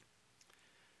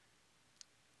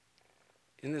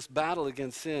 in this battle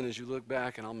against sin, as you look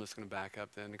back, and I'm just going to back up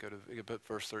then and you can put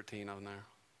verse 13 on there.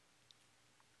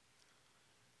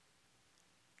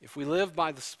 If we live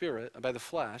by the Spirit, by the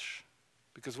flesh,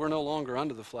 because we're no longer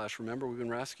under the flesh, remember, we've been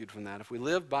rescued from that. If we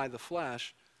live by the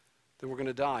flesh, then we're going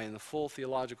to die in the full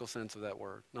theological sense of that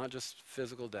word. Not just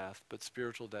physical death, but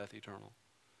spiritual death eternal.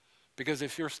 Because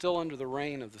if you're still under the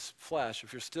reign of the flesh,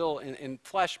 if you're still in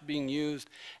flesh being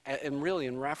used, and really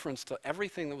in reference to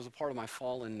everything that was a part of my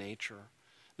fallen nature,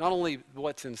 not only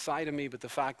what's inside of me, but the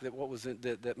fact that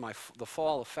the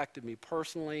fall affected me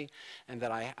personally, and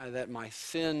that my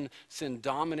sin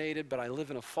dominated. But I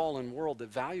live in a fallen world that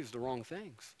values the wrong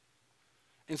things.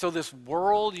 And so this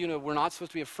world, we're not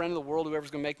supposed to be a friend of the world.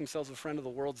 Whoever's going to make themselves a friend of the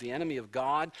world is the enemy of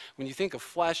God. When you think of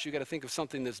flesh, you got to think of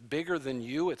something that's bigger than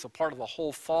you. It's a part of a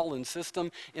whole fallen system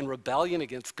in rebellion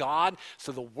against God.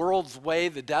 So the world's way,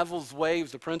 the devil's way,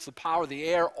 who's the prince of power of the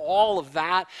air, all of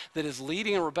that is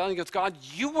leading in rebellion against God.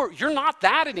 You're not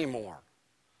that anymore.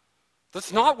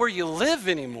 That's not where you live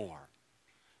anymore.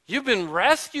 You've been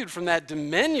rescued from that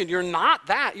dominion. You're not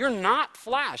that. You're not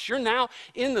flesh. You're now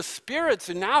in the Spirit.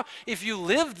 So now if you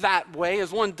live that way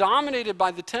as one dominated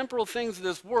by the temporal things of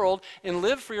this world and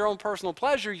live for your own personal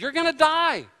pleasure, you're going to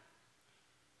die.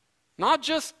 Not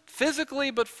just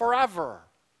physically, but forever.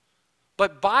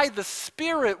 But by the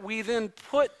Spirit, we then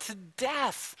put to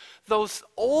death those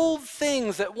old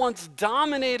things that once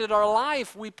dominated our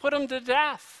life. We put them to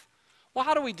death. Well,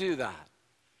 how do we do that?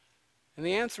 And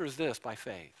the answer is this: by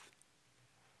faith.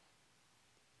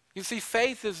 You see,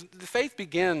 faith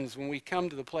begins when we come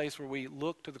to the place where we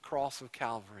look to the cross of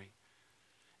Calvary.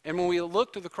 And when we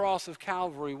look to the cross of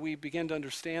Calvary, we begin to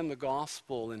understand the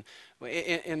gospel. And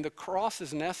the cross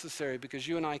is necessary because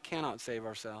you and I cannot save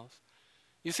ourselves.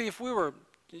 You see, if you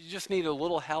just need a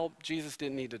little help, Jesus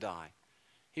didn't need to die.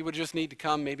 He would just need to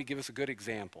come, maybe give us a good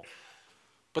example.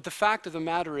 But the fact of the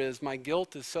matter is, my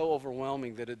guilt is so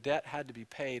overwhelming that a debt had to be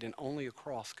paid, and only a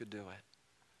cross could do it.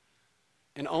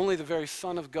 And only the very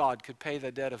Son of God could pay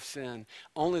the debt of sin.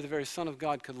 Only the very Son of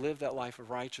God could live that life of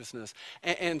righteousness.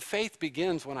 And faith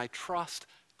begins when I trust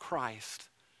Christ.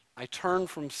 I turn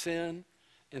from sin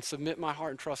and submit my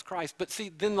heart and trust Christ. But see,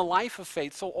 then the life of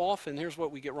faith, so often, here's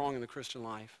what we get wrong in the Christian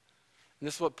life. And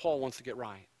this is what Paul wants to get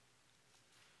right.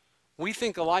 We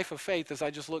think a life of faith is I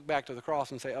just look back to the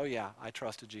cross and say, oh yeah, I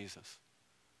trusted Jesus.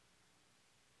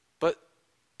 But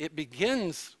it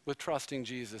begins with trusting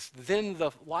Jesus. Then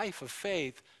the life of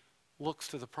faith looks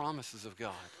to the promises of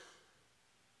God.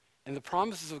 And the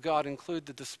promises of God include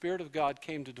that the Spirit of God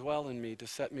came to dwell in me to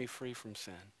set me free from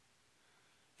sin.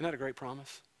 Isn't that a great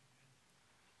promise?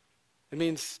 It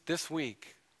means this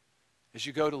week, as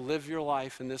you go to live your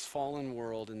life in this fallen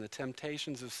world and the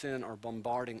temptations of sin are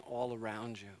bombarding all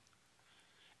around you,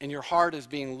 and your heart is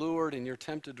being lured and you're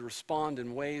tempted to respond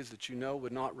in ways that you know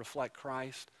would not reflect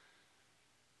Christ,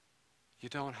 you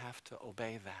don't have to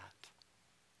obey that.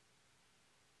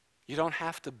 You don't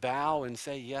have to bow and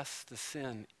say yes to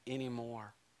sin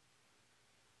anymore.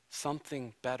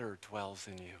 Something better dwells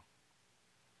in you.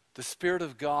 The Spirit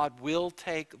of God will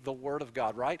take the Word of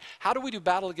God, right? How do we do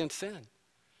battle against sin?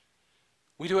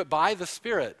 We do it by the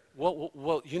Spirit.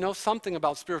 Well, you know something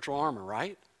about spiritual armor,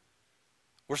 right?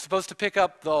 We're supposed to pick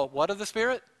up the what of the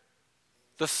Spirit?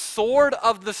 The sword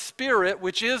of the Spirit,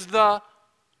 which is the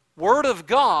Word of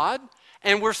God,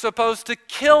 and we're supposed to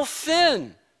kill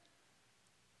sin.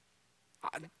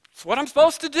 It's what I'm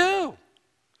supposed to do.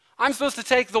 I'm supposed to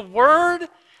take the Word,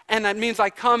 and that means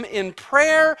I come in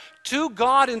prayer to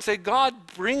God and say, God,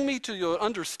 bring me to your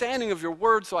understanding of your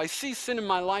Word so I see sin in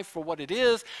my life for what it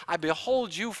is. I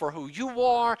behold you for who you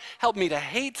are. Help me to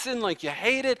hate sin like you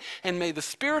hate it. And may the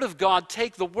Spirit of God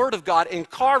take the Word of God and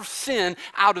carve sin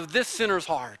out of this sinner's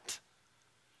heart.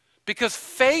 Because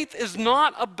faith is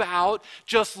not about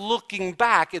just looking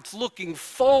back. It's looking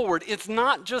forward. It's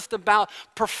not just about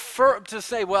to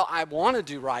say, well, I want to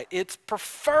do right. It's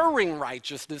preferring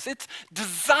righteousness. It's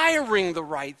desiring the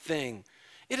right thing.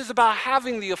 It is about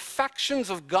having the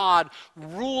affections of God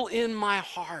rule in my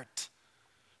heart.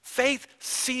 Faith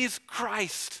sees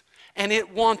Christ, and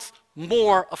it wants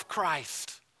more of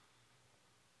Christ.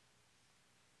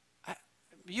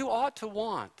 You ought to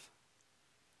want.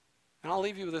 And I'll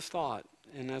leave you with this thought.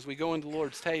 And as we go into the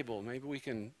Lord's table, maybe we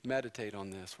can meditate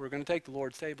on this. We're going to take the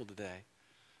Lord's table today,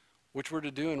 which we're to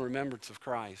do in remembrance of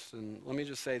Christ. And let me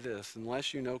just say this.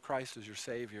 Unless you know Christ as your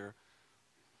Savior,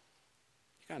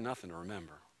 you got nothing to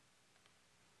remember.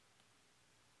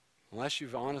 Unless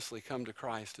you've honestly come to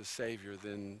Christ as Savior,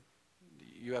 then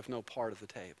you have no part of the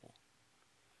table.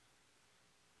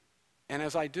 And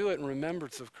as I do it in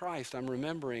remembrance of Christ, I'm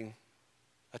remembering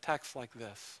a text like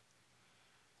this.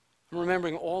 I'm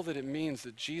remembering all that it means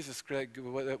that Jesus,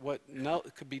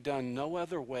 what could be done no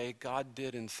other way God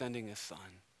did in sending his Son.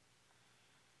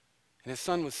 And his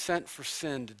Son was sent for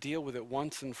sin to deal with it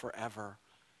once and forever.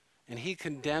 And he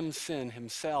condemned sin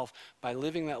himself by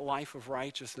living that life of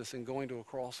righteousness and going to a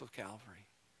cross of Calvary.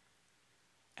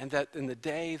 And that in the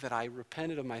day that I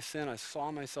repented of my sin, I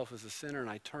saw myself as a sinner and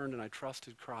I turned and I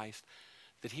trusted Christ,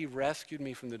 that he rescued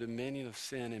me from the dominion of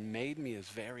sin and made me his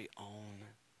very own.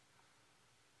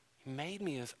 He made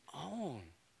me his own.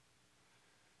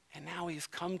 And now he's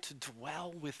come to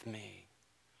dwell with me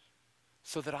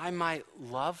so that I might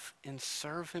love and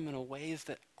serve him in ways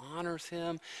that honors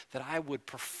him, that I would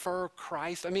prefer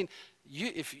Christ. I mean,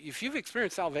 if you've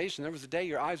experienced salvation, there was a day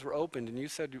your eyes were opened and you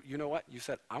said, you know what? You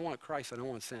said, I want Christ, I don't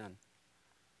want sin.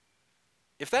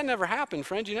 If that never happened,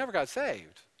 friends, you never got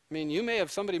saved. I mean,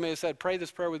 somebody may have said, pray this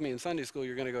prayer with me in Sunday school,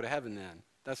 you're going to go to heaven then.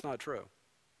 That's not true.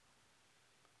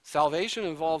 Salvation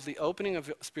involves the opening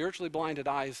of spiritually blinded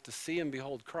eyes to see and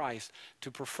behold Christ,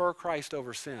 to prefer Christ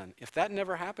over sin. If that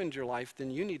never happened in your life, then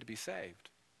you need to be saved.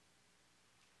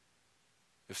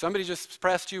 If somebody just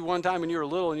pressed you one time when you were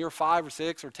little and you were 5 or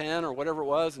 6 or 10 or whatever it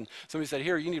was, and somebody said,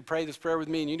 here, you need to pray this prayer with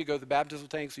me and you need to go to the baptismal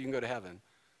tank so you can go to heaven.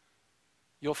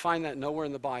 You'll find that nowhere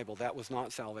in the Bible. That was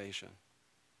not salvation.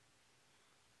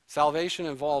 Salvation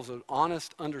involves an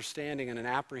honest understanding and an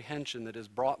apprehension that is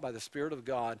brought by the Spirit of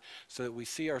God so that we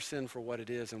see our sin for what it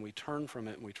is and we turn from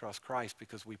it and we trust Christ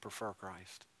because we prefer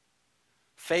Christ.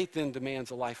 Faith then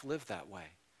demands a life lived that way.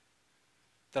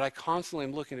 That I constantly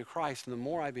am looking to Christ, and the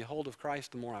more I behold of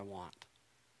Christ, the more I want.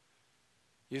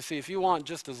 You see, if you want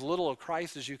just as little of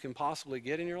Christ as you can possibly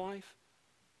get in your life,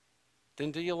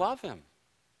 then do you love him?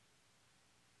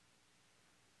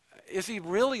 Is he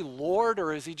really Lord,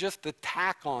 or is he just the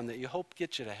tack on that you hope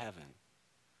gets you to heaven?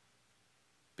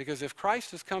 Because if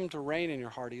Christ has come to reign in your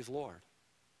heart, he's Lord.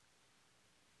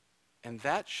 And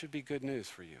that should be good news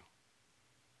for you.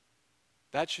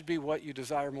 That should be what you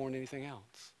desire more than anything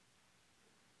else.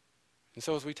 And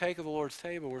so as we take of the Lord's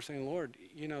table, we're saying, Lord,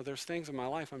 you know, there's things in my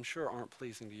life I'm sure aren't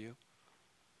pleasing to you.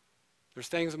 There's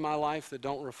things in my life that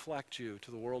don't reflect you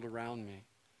to the world around me.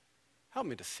 Help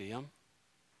me to see them.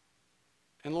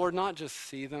 And Lord, not just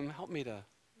see them, help me to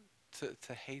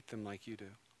hate them like you do.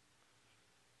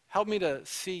 Help me to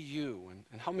see you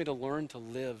and help me to learn to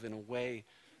live in a way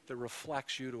that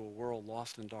reflects you to a world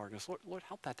lost in darkness. Lord,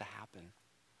 help that to happen.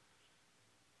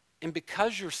 And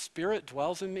because your Spirit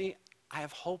dwells in me, I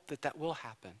have hope that that will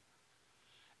happen.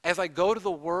 As I go to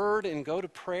the Word and go to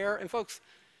prayer, and folks,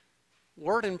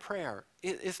 Word and prayer,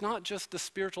 it's not just the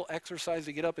spiritual exercise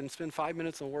to get up and spend 5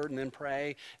 minutes on the Word and then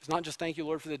pray. It's not just thank you,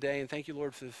 Lord, for the day and thank you,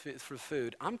 Lord, for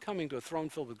food. I'm coming to a throne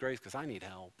filled with grace because I need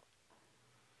help.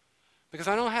 Because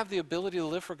I don't have the ability to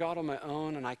live for God on my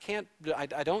own, and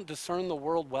I don't discern the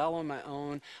world well on my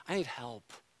own. I need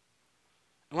help.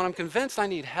 And when I'm convinced I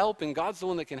need help and God's the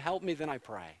one that can help me, then I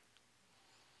pray.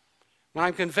 When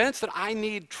I'm convinced that I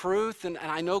need truth and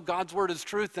I know God's word is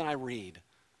truth, then I read.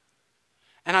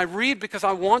 And I read because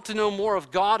I want to know more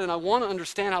of God and I want to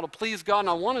understand how to please God and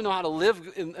I want to know how to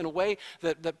live in a way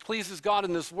that pleases God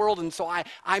in this world. And so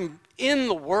I'm in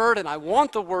the Word and I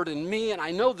want the Word in me, and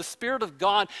I know the Spirit of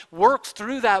God works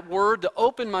through that Word to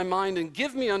open my mind and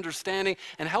give me understanding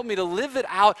and help me to live it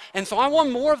out. And so I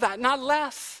want more of that, not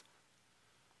less.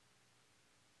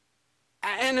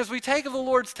 And as we take of the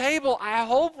Lord's table, I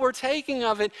hope we're taking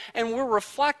of it and we're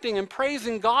reflecting and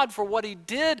praising God for what he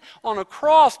did on a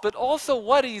cross, but also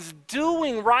what he's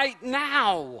doing right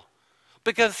now.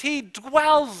 Because he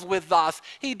dwells with us.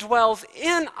 He dwells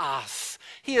in us.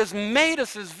 He has made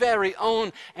us his very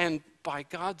own. And by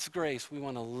God's grace, we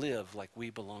want to live like we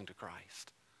belong to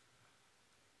Christ.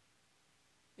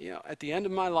 You know, at the end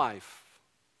of my life,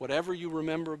 whatever you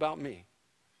remember about me,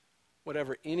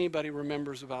 whatever anybody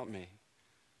remembers about me,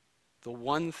 the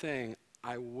one thing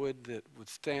I would that would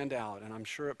stand out, and I'm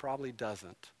sure it probably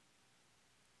doesn't,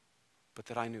 but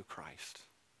that I knew Christ.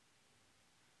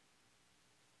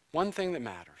 One thing that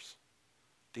matters.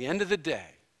 At the end of the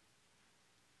day,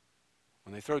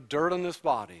 when they throw dirt on this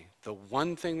body, the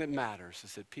one thing that matters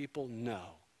is that people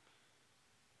know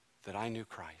that I knew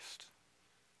Christ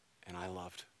and I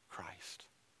loved Christ.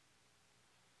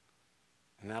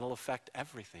 And that'll affect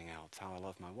everything else, how I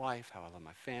love my wife, how I love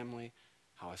my family,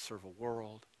 how I serve a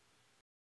world.